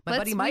up. My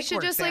buddy Mike We should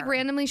works just there. like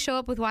randomly show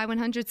up with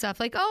Y100 stuff.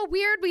 Like, oh,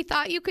 weird. We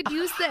thought you could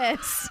use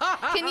this.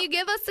 Can you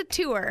give us a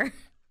tour?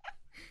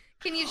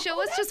 Can you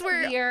show us just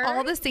where weird.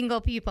 all the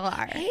single people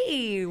are?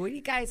 Hey, what do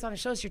you guys want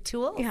to show us your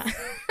tools? Yeah.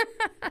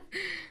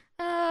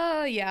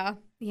 Oh, yeah.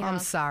 I'm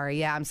sorry.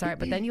 Yeah, I'm sorry.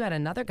 But then you had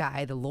another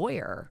guy, the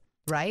lawyer,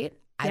 right?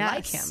 I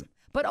like him.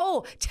 But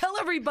tell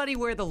everybody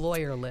where the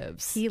lawyer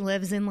lives. He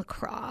lives in La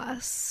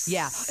Crosse.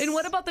 Yeah. And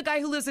what about the guy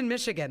who lives in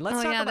Michigan?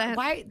 Let's talk about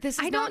why this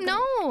is I don't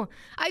know.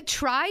 I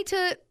try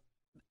to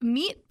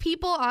meet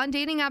people on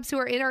dating apps who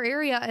are in our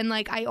area, and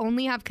like I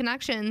only have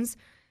connections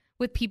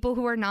with people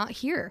who are not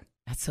here.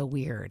 That's so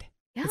weird.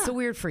 Yeah. It's so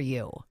weird for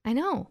you. I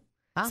know.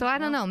 So I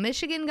don't know.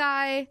 Michigan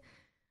guy,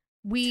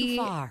 too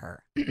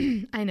far.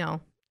 I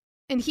know.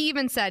 And he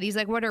even said, he's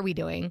like, what are we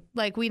doing?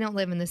 Like, we don't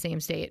live in the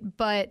same state.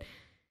 But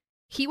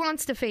he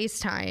wants to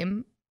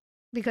FaceTime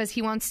because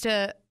he wants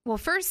to, well,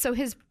 first, so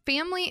his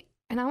family,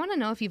 and I want to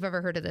know if you've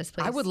ever heard of this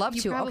place. I would love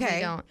you to. Probably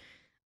Okay.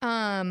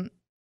 don't.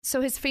 So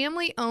his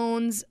family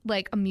owns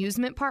like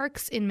amusement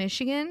parks in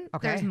Michigan.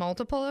 Okay. There's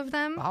multiple of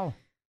them. Wow.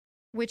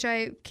 Which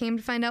I came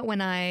to find out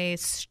when I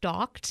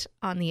stalked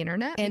on the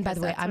internet. And by the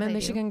way, that's I'm what a I do.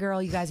 Michigan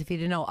girl, you guys, if you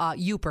didn't know,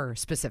 Uper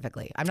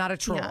specifically. I'm not a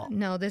troll. Yeah,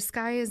 no, this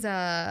guy is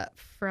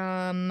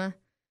from,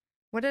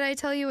 what did I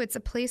tell you? It's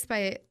a place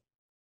by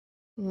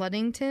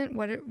Ludington,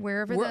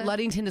 wherever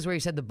Ludington is where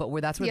you said the boat,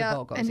 where that's where the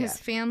boat goes. and his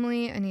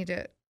family, I need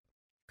to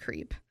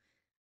creep.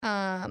 His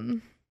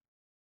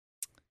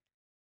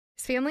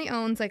family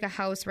owns like a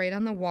house right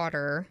on the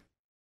water.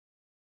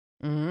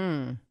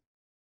 Pentwater.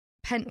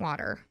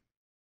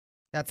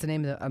 That's the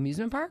name of the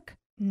amusement park?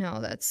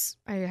 No,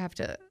 I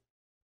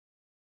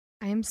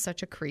am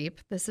such a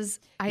creep. You're such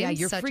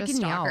freaking a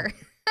stalker. Me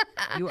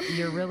out.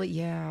 You're really,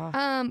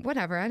 yeah.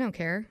 Whatever, I don't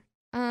care.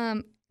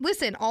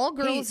 Listen, all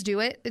girls do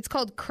it. It's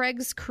called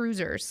Craig's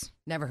Cruisers.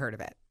 Never heard of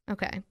it.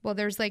 Okay. Well,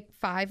 there's like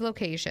 5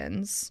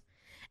 locations.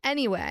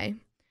 Anyway,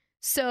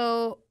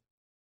 so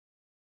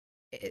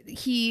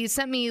he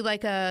sent me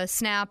like a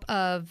snap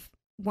of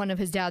one of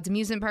his dad's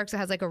amusement parks that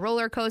has like a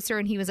roller coaster,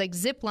 and he was like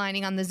zip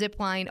lining on the zip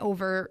line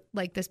over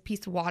like this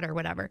piece of water or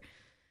whatever.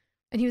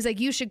 And he was like,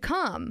 you should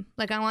come.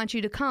 Like, I want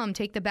you to come,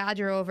 take the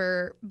Badger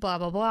over, blah,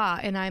 blah, blah.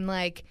 And I'm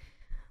like,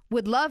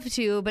 would love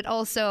to, but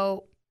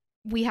also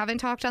we haven't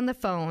talked on the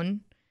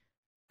phone.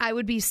 I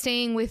would be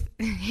staying with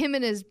him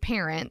and his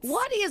parents.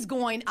 What is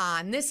going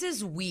on? This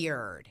is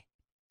weird.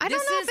 I don't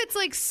know if it's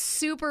like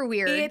super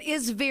weird. It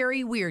is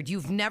very weird.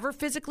 You've never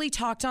physically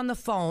talked on the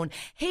phone.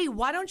 Hey,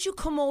 why don't you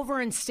come over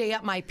and stay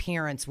at my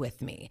parents' with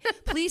me?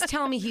 Please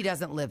tell me he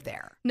doesn't live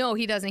there. No,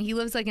 he doesn't. He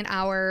lives like an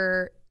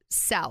hour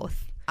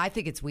south. I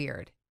think it's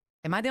weird.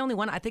 Am I the only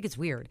one? I think it's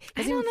weird.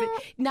 I don't know.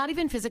 Not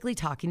even physically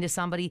talking to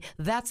somebody.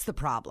 That's the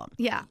problem.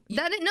 Yeah.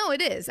 No,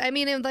 it is. I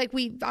mean, like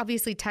we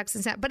obviously text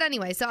and snap. But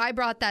anyway, so I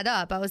brought that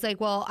up. I was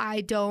like, well,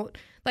 I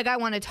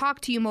want to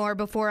talk to you more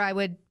before I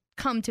would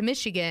come to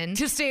Michigan.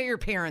 To stay at your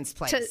parents'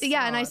 place.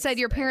 And I said,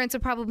 your parents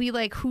would probably be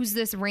like, who's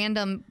this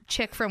random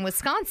chick from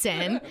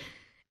Wisconsin?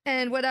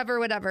 And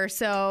whatever.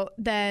 So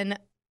then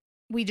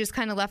we just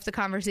kind of left the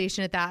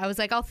conversation at that. I was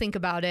like, I'll think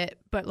about it,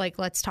 but like,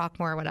 let's talk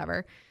more,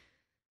 whatever.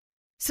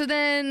 So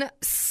then,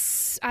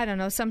 I don't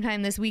know,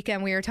 sometime this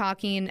weekend we were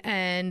talking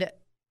and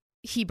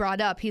he brought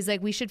up, he's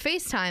like, we should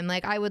FaceTime.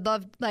 Like, I would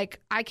love,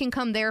 like, I can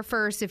come there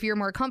first if you're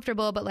more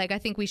comfortable, but like, I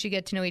think we should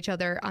get to know each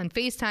other on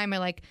FaceTime or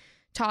like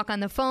talk on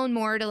the phone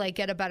more to like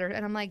get a better,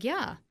 and I'm like,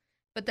 yeah,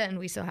 but then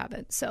we still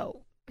haven't.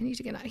 So I need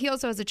to get out. He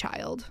also has a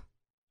child.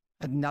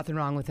 Nothing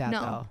wrong with that,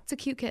 no, though. It's a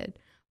cute kid.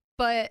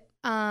 But,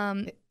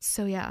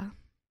 so yeah.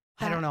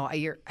 I don't know.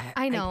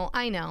 I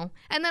know.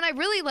 And then I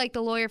really like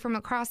the lawyer from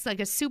across, like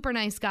a super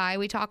nice guy.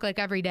 We talk like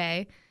every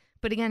day.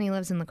 But again, he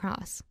lives in La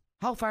Crosse.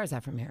 How far is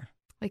that from here?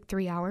 Like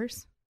 3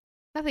 hours.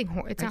 Nothing.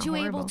 It's Aren't not you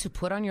horrible. able to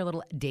put on your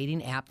little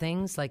dating app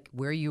things, like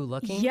where are you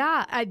looking?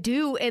 Yeah, I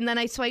do. And then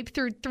I swipe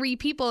through 3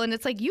 people, and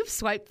it's like, you've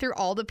swiped through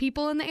all the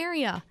people in the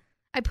area.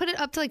 I put it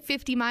up to like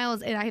 50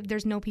 miles, and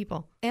there's no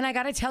people. And I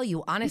got to tell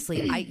you,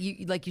 honestly,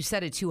 you like you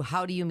said it too,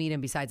 how do you meet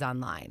him besides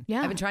online?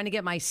 Yeah. I've been trying to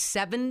get my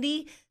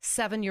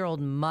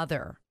 77-year-old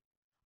mother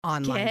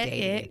online Get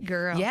dating. it,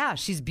 girl. Yeah,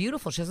 she's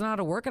beautiful. She doesn't know how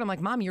to work. And I'm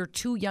like, Mom, you're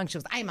too young. She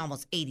goes, I'm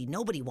almost 80.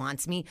 Nobody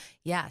wants me.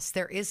 Yes,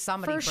 there is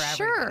somebody for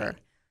sure. everybody.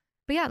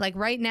 But yeah, like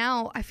right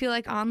now, I feel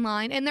like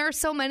online, and there are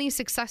so many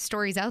success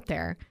stories out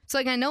there. So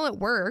like, I know it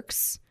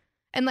works.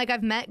 And like,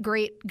 I've met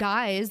great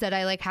guys that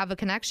I like have a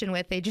connection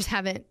with. They just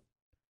haven't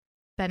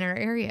been in our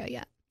area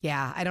yet.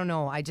 Yeah, I don't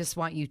know. I just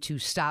want you to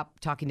stop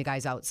talking to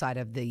guys outside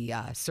of the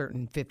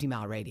certain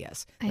 50-mile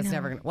radius. That's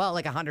never going to, well,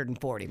 like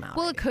 140-mile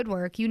Well, radius. it could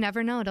work. You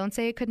never know. Don't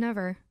say it could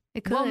never.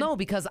 It could. Well, no,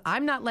 because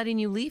I'm not letting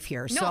you leave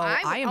here. So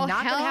I am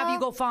not going to have you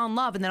go fall in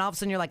love. And then all of a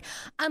sudden you're like,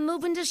 I'm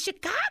moving to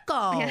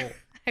Chicago. Yeah,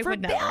 I for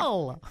would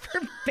Bill.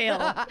 For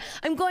Bill.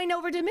 I'm going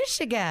over to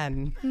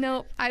Michigan.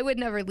 No, I would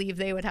never leave.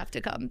 They would have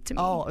to come to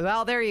me. Oh,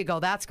 well, there you go.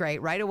 That's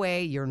great. Right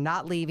away, you're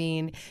not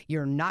leaving.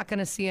 You're not going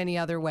to see any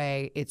other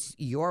way. It's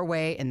your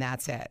way, and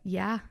that's it.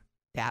 Yeah.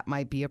 That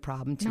might be a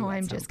problem, too. No,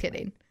 I'm just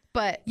kidding.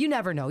 But you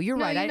never know. You're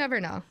right. You never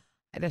know.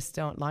 I just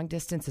don't. Long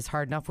distance is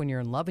hard enough when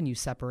you're in love and you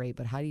separate,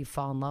 but how do you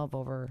fall in love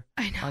over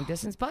long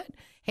distance? But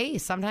hey,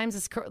 sometimes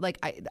it's like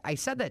I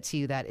said that to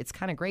you, that it's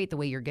kind of great the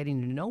way you're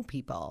getting to know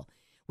people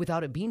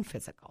without it being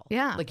physical.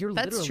 Yeah, like you're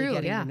that's literally true,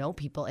 getting to know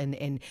people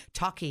and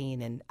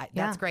talking, and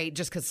that's great.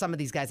 Just because some of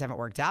these guys haven't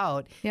worked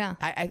out. Yeah,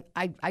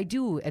 I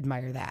do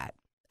admire that.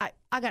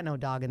 I got no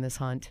dog in this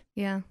hunt.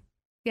 Yeah,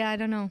 I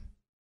don't know.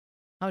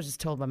 I was just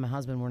told by my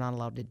husband we're not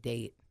allowed to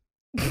date.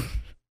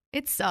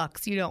 It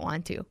sucks. You don't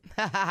want to.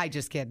 I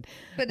just kid.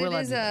 But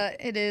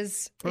it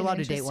is. We're allowed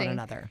to date one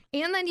another.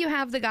 And then you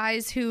have the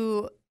guys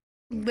who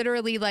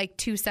literally like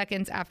 2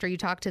 seconds after you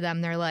talk to them,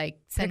 they're like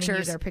sending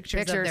you their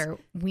pictures of their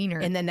wiener.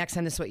 And then next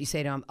time this is what you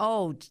say to them.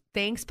 Oh,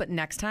 thanks. But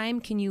next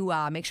time, can you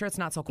make sure it's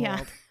not so cold?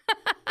 Yeah.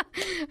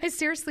 I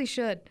seriously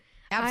should.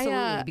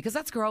 Absolutely, because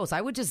that's gross.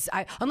 I would just,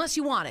 unless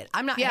you want it.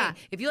 I'm not, Yeah. hey,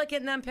 if you like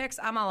getting them pics,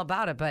 I'm all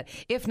about it. But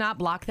if not,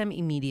 block them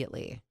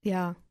immediately.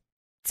 Yeah.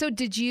 So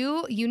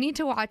you need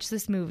to watch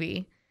this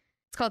movie.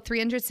 It's called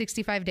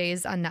 365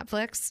 Days on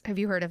Netflix. Have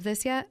you heard of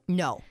this yet?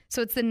 No.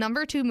 So it's the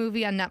number 2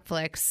 movie on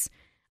Netflix.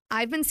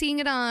 I've been seeing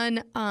it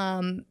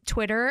on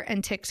Twitter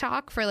and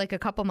TikTok for like a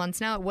couple months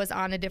now. It was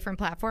on a different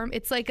platform.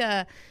 It's like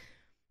a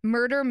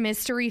murder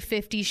mystery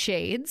 50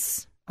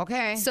 Shades.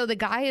 Okay. So the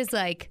guy is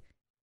like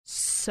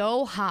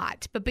so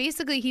hot, but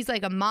basically he's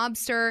like a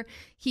mobster.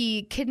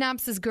 He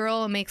kidnaps this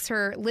girl and makes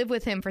her live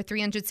with him for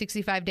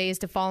 365 days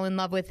to fall in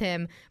love with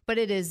him. But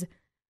it is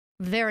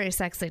very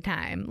sexy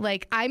time.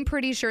 Like, I'm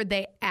pretty sure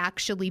they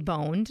actually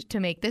boned to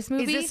make this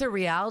movie. Is this a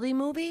reality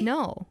movie?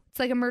 No, it's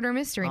like a murder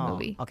mystery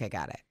movie. Okay,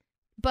 got it.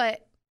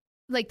 But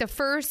like the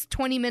first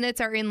 20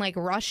 minutes are in like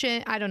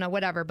Russian, I don't know,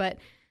 whatever. But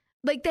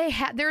like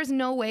there's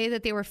no way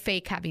that they were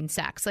fake having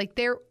sex. Like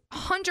they're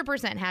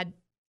 100% had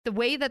the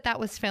way that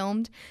was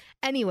filmed.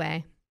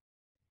 Anyway,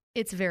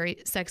 it's a very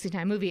sexy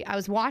time movie. I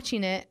was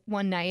watching it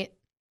one night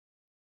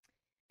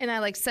and I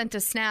like sent a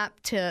snap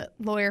to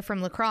Lawyer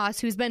from La Crosse,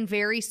 who's been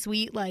very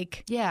sweet,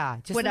 like yeah,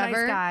 just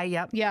whatever. a nice guy.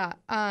 Yep. Yeah.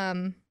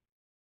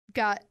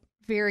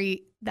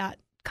 That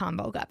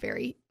combo got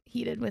very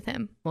heated with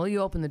him. Well,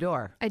 you opened the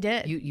door. I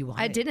did. You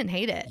wanted I didn't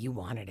hate it. You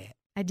wanted it.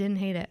 I didn't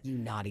hate it. You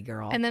naughty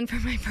girl. And then for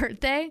my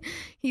birthday,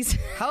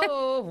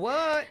 oh,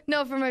 what?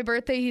 No, for my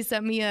birthday, he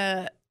sent me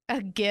a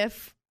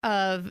GIF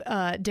of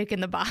Dick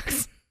in the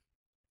Box,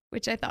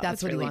 which I thought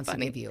that's was really what he wants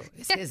funny. to give you.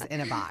 It's his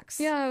in a box.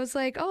 Yeah, I was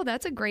like, oh,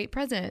 that's a great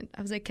present.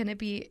 I was like, can it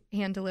be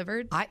hand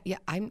delivered?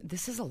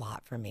 This is a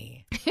lot for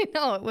me.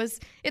 No,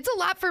 it's a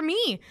lot for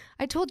me.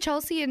 I told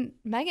Chelsea and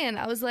Megan,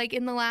 I was like,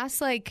 in the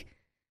last like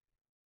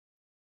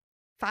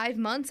 5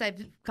 months,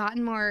 I've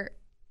gotten more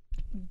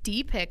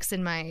D pics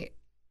in my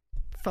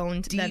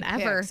phone than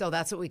ever. So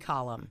that's what we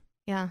call them.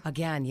 Yeah.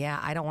 Again, yeah,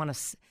 I don't want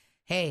to.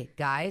 Hey,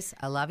 guys,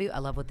 I love you. I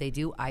love what they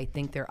do. I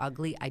think they're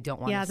ugly. I don't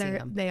want to see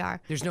them. They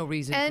are. There's no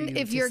reason and for you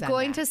if you're send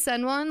going that. to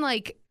send one,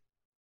 like,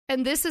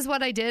 and this is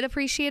what I did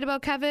appreciate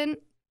about Kevin,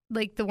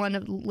 like the one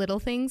of little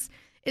things,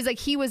 is like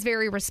he was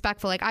very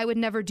respectful. Like, I would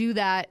never do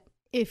that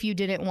if you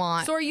didn't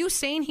want. So are you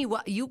saying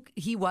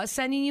he was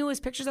sending you his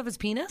pictures of his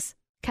penis?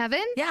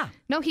 Kevin? Yeah.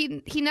 No,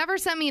 he never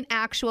sent me an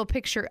actual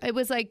picture. It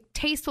was like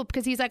tasteful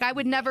because he's like, I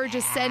would never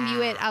just send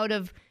you it out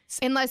of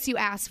unless you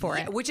ask for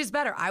it. Which is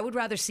better. I would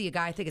rather see a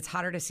guy. I think it's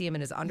hotter to see him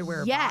in his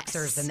underwear or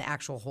boxers than the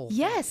actual whole thing.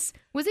 Yes.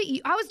 Was it you?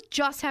 I was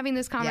just having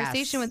this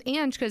conversation with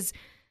Ange because,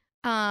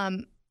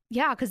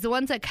 because the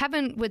ones that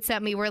Kevin would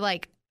send me were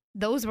like,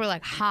 those were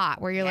like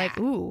hot where you're like,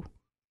 ooh,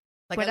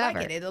 like whatever.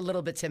 I like it. A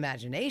little bit to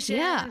imagination.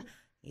 Yeah.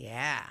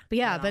 Yeah. But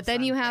yeah, but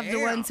then you have the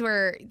ones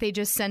where they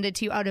just send it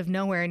to you out of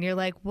nowhere and you're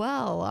like,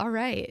 well, all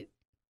right.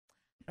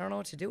 I don't know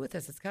what to do with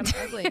this. It's kind of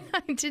ugly.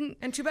 I didn't.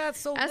 And too bad it's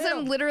so As little.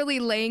 I'm literally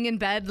laying in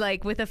bed,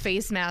 like with a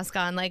face mask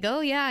on, like,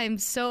 oh yeah, I'm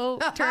so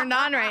turned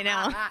on right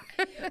now.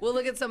 Well,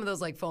 look at some of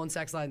those like phone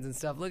sex lines and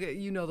stuff. Look at,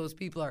 those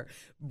people are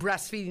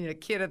breastfeeding a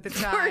kid at the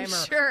time.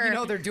 For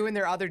sure. Or, they're doing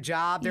their other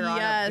job. They're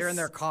Yes. they're in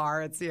their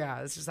car. It's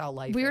just how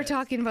life We is. were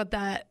talking about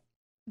that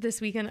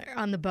this weekend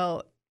on the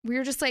boat. We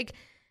were just like,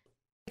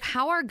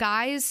 how are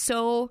guys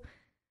so,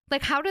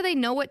 like, how do they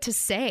know what to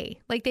say?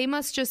 Like, they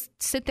must just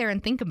sit there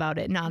and think about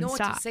it nonstop. Know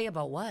what to say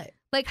about what?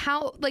 Like,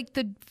 how, like,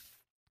 the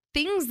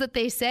things that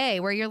they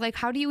say where you're like,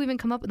 how do you even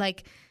come up with,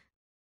 like,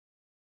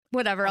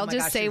 whatever. Oh I'll my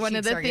just gosh, say your one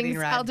of sheets the are getting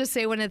things. red. I'll just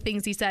say one of the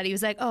things he said. He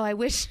was like, oh, I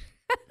wish.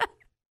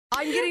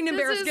 I'm getting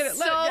embarrassed. This is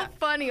so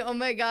funny. Oh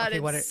my God.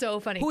 Okay, It's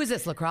so funny. Who is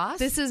this, La Crosse?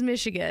 This is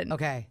Michigan.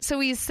 Okay. So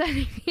he's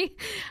sending me,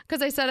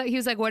 because I said, he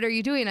was like, what are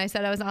you doing? I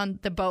said, I was on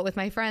the boat with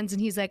my friends.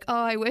 And he's like, oh,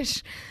 I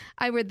wish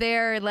I were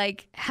there,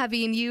 like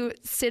having you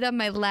sit on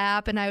my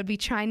lap and I would be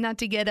trying not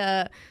to get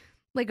a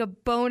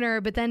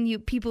boner, but then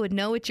people would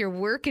know what you're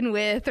working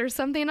with or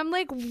something. And I'm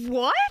like,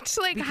 what?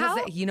 Like,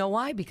 how? You know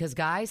why? Because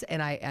guys,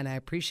 and I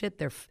appreciate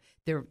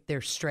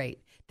they're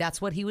straight. That's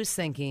what he was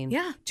thinking.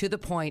 Yeah. To the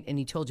point, and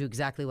he told you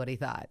exactly what he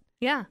thought.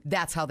 Yeah.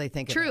 That's how they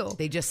think True. of it.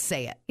 They just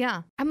say it.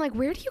 Yeah. I'm like,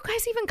 where do you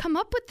guys even come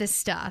up with this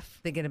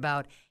stuff? Thinking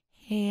about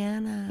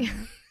Hannah.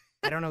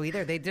 I don't know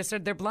either.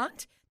 They're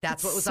blunt.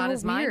 That's what was so on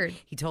his weird.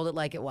 mind. He told it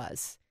like it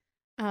was.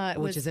 It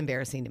which is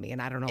embarrassing to me,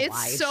 and I don't know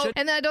why.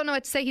 And then I don't know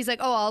what to say. He's like,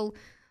 oh,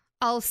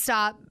 I'll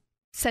stop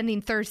sending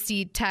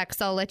thirsty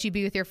texts. I'll let you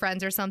be with your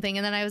friends or something.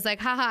 And then I was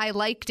like, haha, I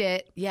liked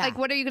it. Yeah. Like,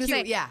 what are you going to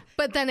say? Yeah.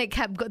 But then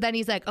then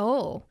he's like,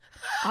 oh,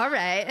 all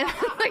right. And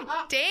I'm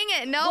like, dang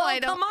it. No, well, I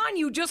don't. Come on,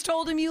 you just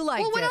told him you liked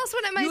it. Well, what else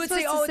am I You would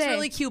supposed say, to oh, say? it's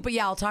really cute, but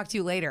yeah, I'll talk to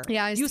you later.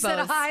 Yeah, You said,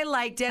 suppose. I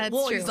liked it. That's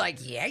well, true. he's like,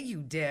 yeah,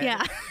 you did.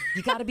 Yeah.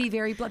 You got to be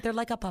very blunt. They're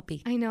like a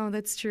puppy. I know,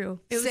 that's true.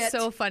 It was Sit,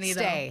 so funny,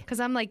 stay. though. Because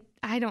I'm like,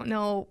 I don't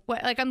know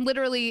what, like, I'm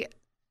literally,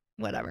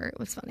 whatever. It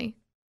was funny.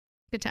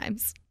 Good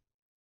times.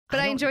 But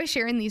I enjoy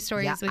sharing these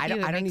stories with you. I don't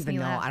It makes even me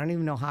know. laugh. I don't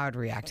even know how I'd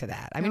react to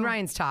that. I mean, No.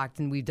 Ryan's talked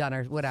and we've done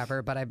our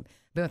whatever, but I've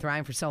been with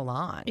Ryan for so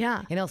long. Yeah.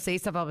 And he'll say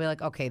stuff. I'll be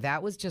like, okay,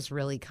 that was just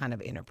really kind of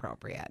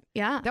inappropriate.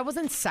 Yeah. That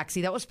wasn't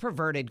sexy. That was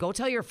perverted. Go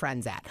tell your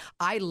friends that.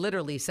 I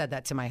literally said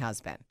that to my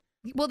husband.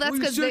 Well, that's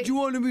because you said you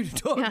wanted me to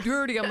talk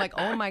dirty. I'm like,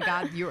 oh my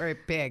God, you are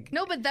big.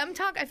 No, but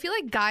I feel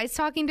like guys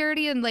talking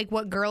dirty and like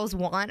what girls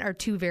want are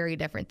two very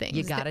different things.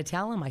 You got to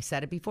tell them. I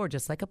said it before,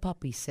 just like a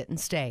puppy, sit and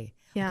stay.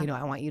 Yeah.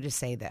 I want you to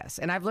say this.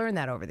 And I've learned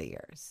that over the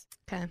years.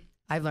 Okay.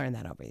 I've learned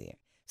that over the years.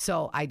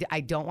 So I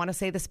don't want to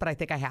say this, but I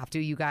think I have to,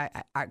 you guys,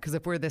 because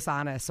if we're this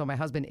honest, so my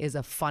husband is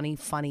a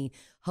funny,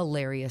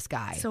 hilarious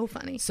guy. So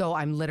funny. So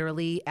I'm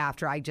literally,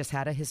 after I just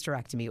had a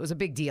hysterectomy, it was a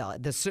big deal.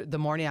 The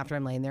morning after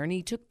I'm laying there, and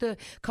he took the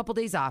couple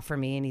days off for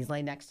me, and he's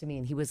laying next to me,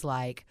 and he was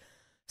like,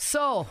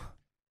 so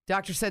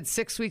doctor said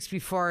 6 weeks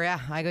before,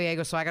 I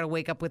go, so I got to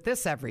wake up with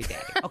this every day.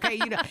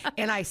 Okay,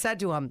 and I said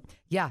to him,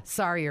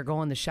 sorry, you're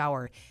going to the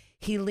shower.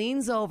 He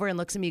leans over and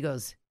looks at me,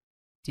 goes,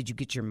 did you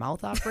get your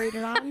mouth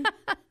operated on?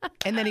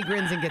 And then he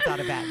grins and gets out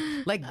of bed.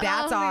 Like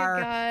that's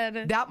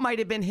God. That might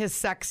have been his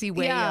sexy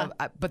way of,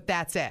 but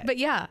that's it.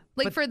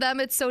 But for them,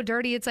 it's so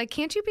dirty. It's like,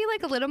 can't you be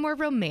like a little more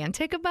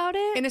romantic about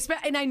it?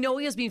 And I know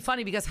he was being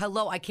funny because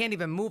hello, I can't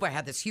even move. I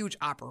had this huge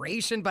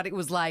operation, but it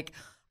was like,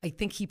 I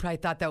think he probably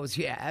thought that was,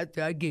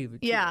 I gave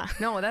it to you.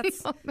 No,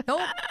 that's,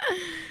 nope.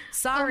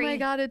 Sorry. Oh my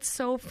God, it's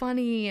so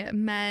funny.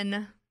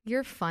 Men,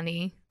 you're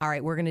funny. All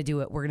right, we're going to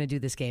do it. We're going to do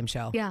this game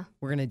show. Yeah.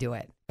 We're going to do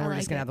it. And we're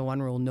just going to have the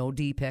one rule, no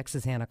D pics,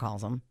 as Hannah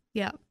calls them.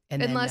 Yeah.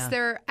 And unless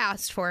they're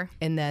asked for.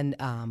 And then,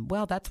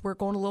 we're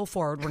going a little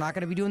forward. We're not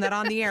going to be doing that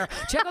on the air.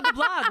 Check out the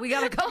blog. We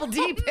got a couple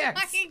D pics. Oh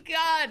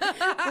my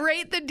God.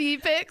 Rate the D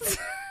pics.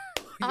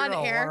 You're a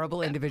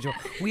horrible individual.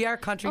 We are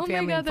country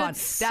family and fun.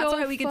 That's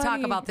why we can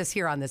talk about this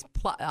here on this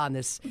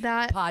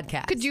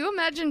podcast. Could you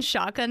imagine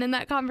Shotgun in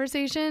that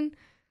conversation?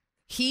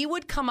 He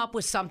would come up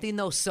with something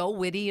though so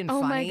witty and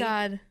funny. Oh my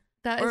God.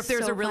 Or if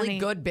there's a really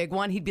good big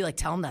one, he'd be like,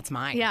 tell him that's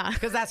mine. Yeah.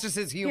 Because that's just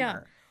his humor.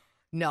 Yeah.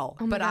 No,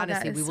 but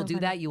honestly, we will do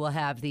that. You will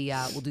have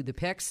we'll do the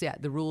pics. Yeah,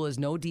 the rule is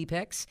no D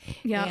pics.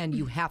 Yeah. And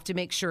you have to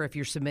make sure if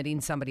you're submitting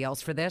somebody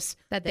else for this,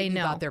 that they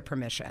know. Got their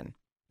permission.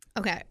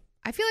 Okay.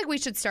 I feel like we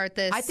should start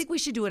this. I think we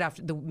should do it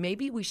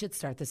maybe we should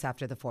start this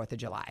after the 4th of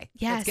July.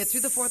 Yes. Let's get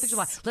through the 4th of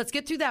July. Let's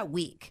get through that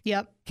week.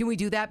 Yep. Can we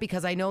do that?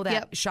 Because I know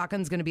that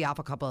Shotgun's going to be off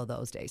a couple of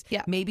those days.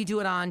 Yeah. Maybe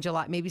do it on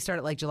July, maybe start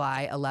at like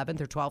July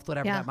 11th or 12th,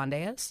 whatever that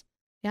Monday is.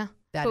 Yeah.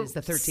 That is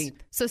the 13th.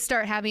 So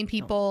start having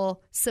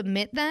people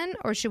submit then,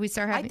 or should we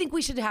start having? I think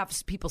we should have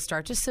people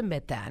start to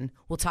submit then.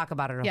 We'll talk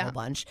about it a whole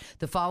bunch.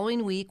 The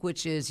following week,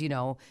 which is, the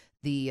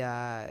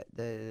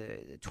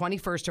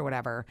 21st or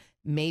whatever,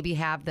 maybe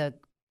have the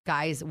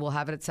guys, we'll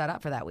have it set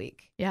up for that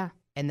week. Yeah.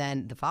 And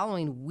then the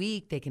following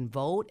week, they can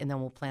vote, and then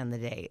we'll plan the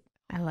date.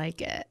 I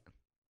like it.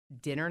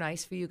 Dinner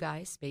nice for you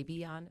guys,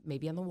 maybe on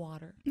the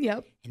water.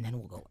 Yep. And then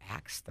we'll go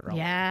axe throwing.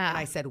 Yeah. And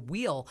I said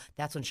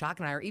that's when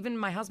Shotgun and I, or even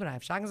my husband and I,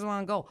 if Shotgun doesn't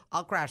want to go,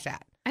 I'll crash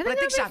that. I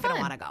think Shotgun don't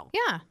want to go.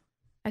 Yeah.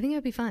 I think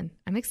it'd be fun.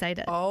 I'm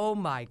excited. Oh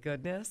my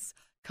goodness.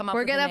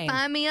 We're going to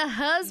find me a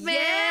husband.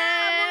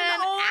 Yeah.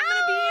 I'm going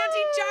to be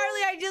Auntie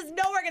Charlie. I just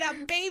know we're going to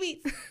have babies.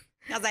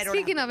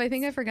 Speaking of, I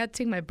think I forgot to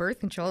take my birth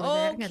control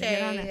today.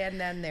 Okay. And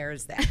then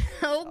there's that.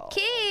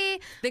 Okay.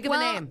 Think of a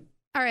name.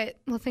 All right.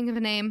 We'll think of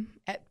a name.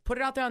 Put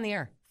it out there on the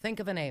air. Think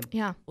of a name.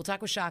 Yeah. We'll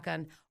talk with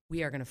Shotgun.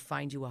 We are going to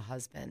find you a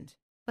husband.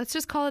 Let's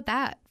just call it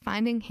that.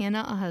 Finding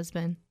Hannah a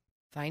husband.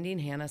 Finding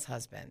Hannah's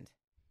husband.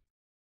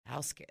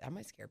 That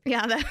might scare people.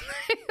 Yeah.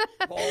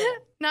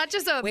 Not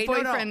just a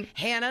boyfriend. No.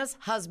 Hannah's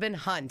husband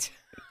hunt.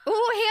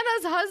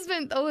 Oh, Hannah's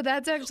husband. Oh,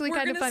 that's actually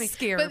kind of funny.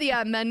 Scare but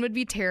yeah, men would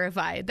be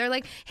terrified. They're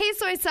like, hey,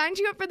 so I signed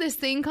you up for this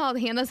thing called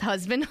Hannah's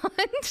husband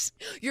hunt.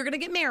 You're going to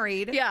get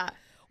married. Yeah.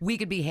 We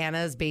could be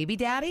Hannah's baby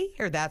daddy,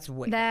 or that's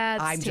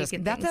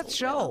that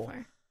show.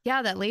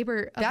 Yeah, that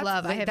Labor of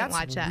Love. I haven't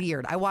watched that. That's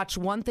weird. I watched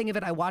one thing of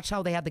it. I watched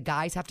how they had the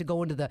guys have to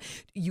go into the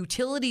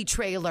utility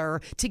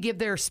trailer to give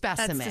their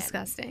specimen. That's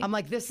disgusting. I'm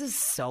like, this is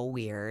so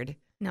weird.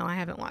 No, I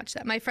haven't watched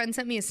that. My friend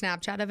sent me a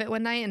Snapchat of it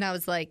one night, and I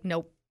was like,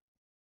 nope.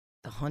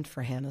 The hunt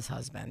for Hannah's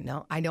husband.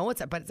 No, I know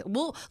let's put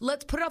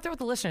it out there with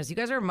the listeners. You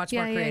guys are much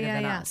more creative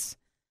than us.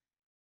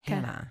 Okay.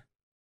 Hannah.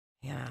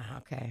 Yeah,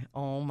 okay.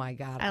 Oh my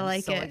God.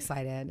 I'm so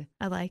excited.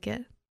 I like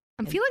it.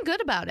 I'm feeling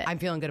good about it. I'm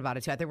feeling good about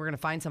it too. I think we're going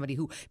to find somebody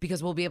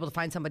because we'll be able to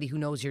find somebody who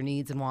knows your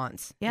needs and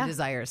wants and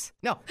desires.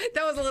 No,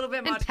 that was a little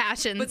bit much. And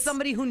passions. But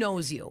somebody who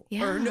knows you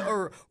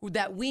or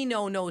that we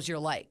know knows your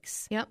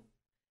likes. Yep.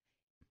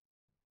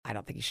 I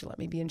don't think you should let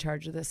me be in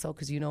charge of this though,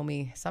 because you know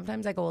me.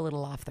 Sometimes I go a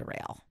little off the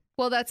rail.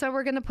 Well, that's why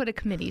we're going to put a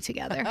committee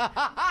together.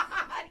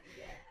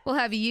 We'll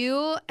have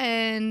you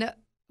and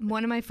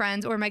one of my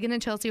friends, or Megan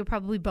and Chelsea will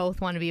probably both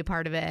want to be a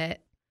part of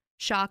it.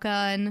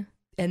 Shotgun.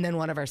 And then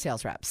one of our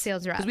sales reps.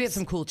 Because we have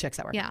some cool chicks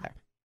that work there.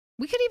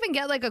 We could even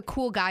get like a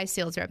cool guy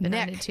sales rep in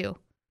it too.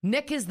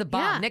 Nick is the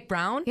bomb. Yeah. Nick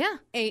Brown?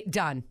 Yeah.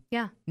 Done.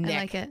 Yeah. Nick. I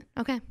like it.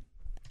 Okay.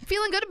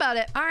 Feeling good about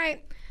it. All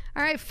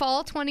right.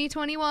 Fall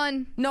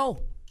 2021.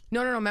 No.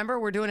 Remember,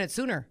 we're doing it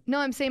sooner. No,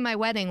 I'm saying my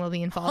wedding will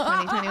be in fall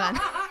 2021.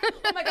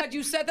 Oh my God,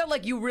 you said that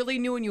like you really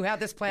knew and you had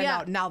this planned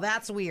out. Now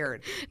that's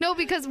weird. No,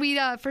 because we,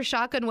 for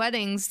Shotgun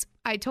Weddings,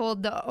 I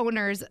told the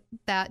owners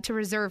that to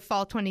reserve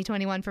fall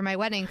 2021 for my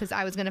wedding because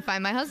I was going to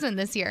find my husband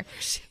this year.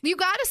 You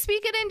got to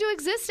speak it into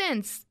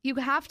existence. You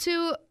have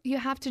to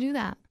do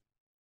that.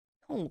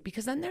 Don't,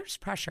 because then there's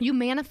pressure. You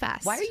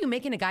manifest. Why are you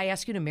making a guy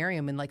ask you to marry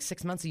him in like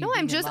 6 months? No,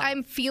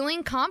 I'm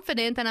feeling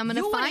confident that I'm going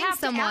to find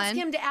someone. You would have to ask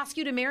him to ask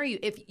you to marry you.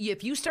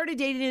 If you started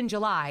dating in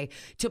July,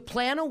 to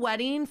plan a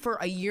wedding for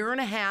a year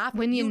and a half.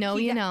 When you know.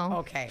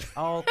 Okay.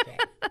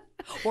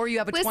 Or you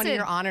have a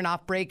 20-year on and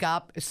off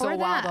breakup. So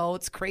wild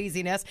oats,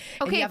 craziness.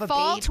 Okay,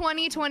 fall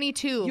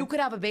 2022. You could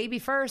have a baby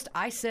first.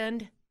 I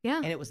sinned. Yeah.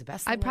 And it was the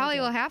best thing I probably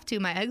will have to.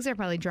 My eggs are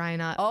probably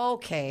drying up.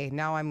 Okay.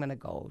 Now I'm going to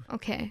go.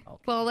 Okay.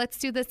 Well, let's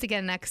do this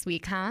again next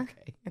week, huh?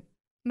 Okay.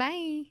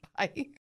 Bye. Bye.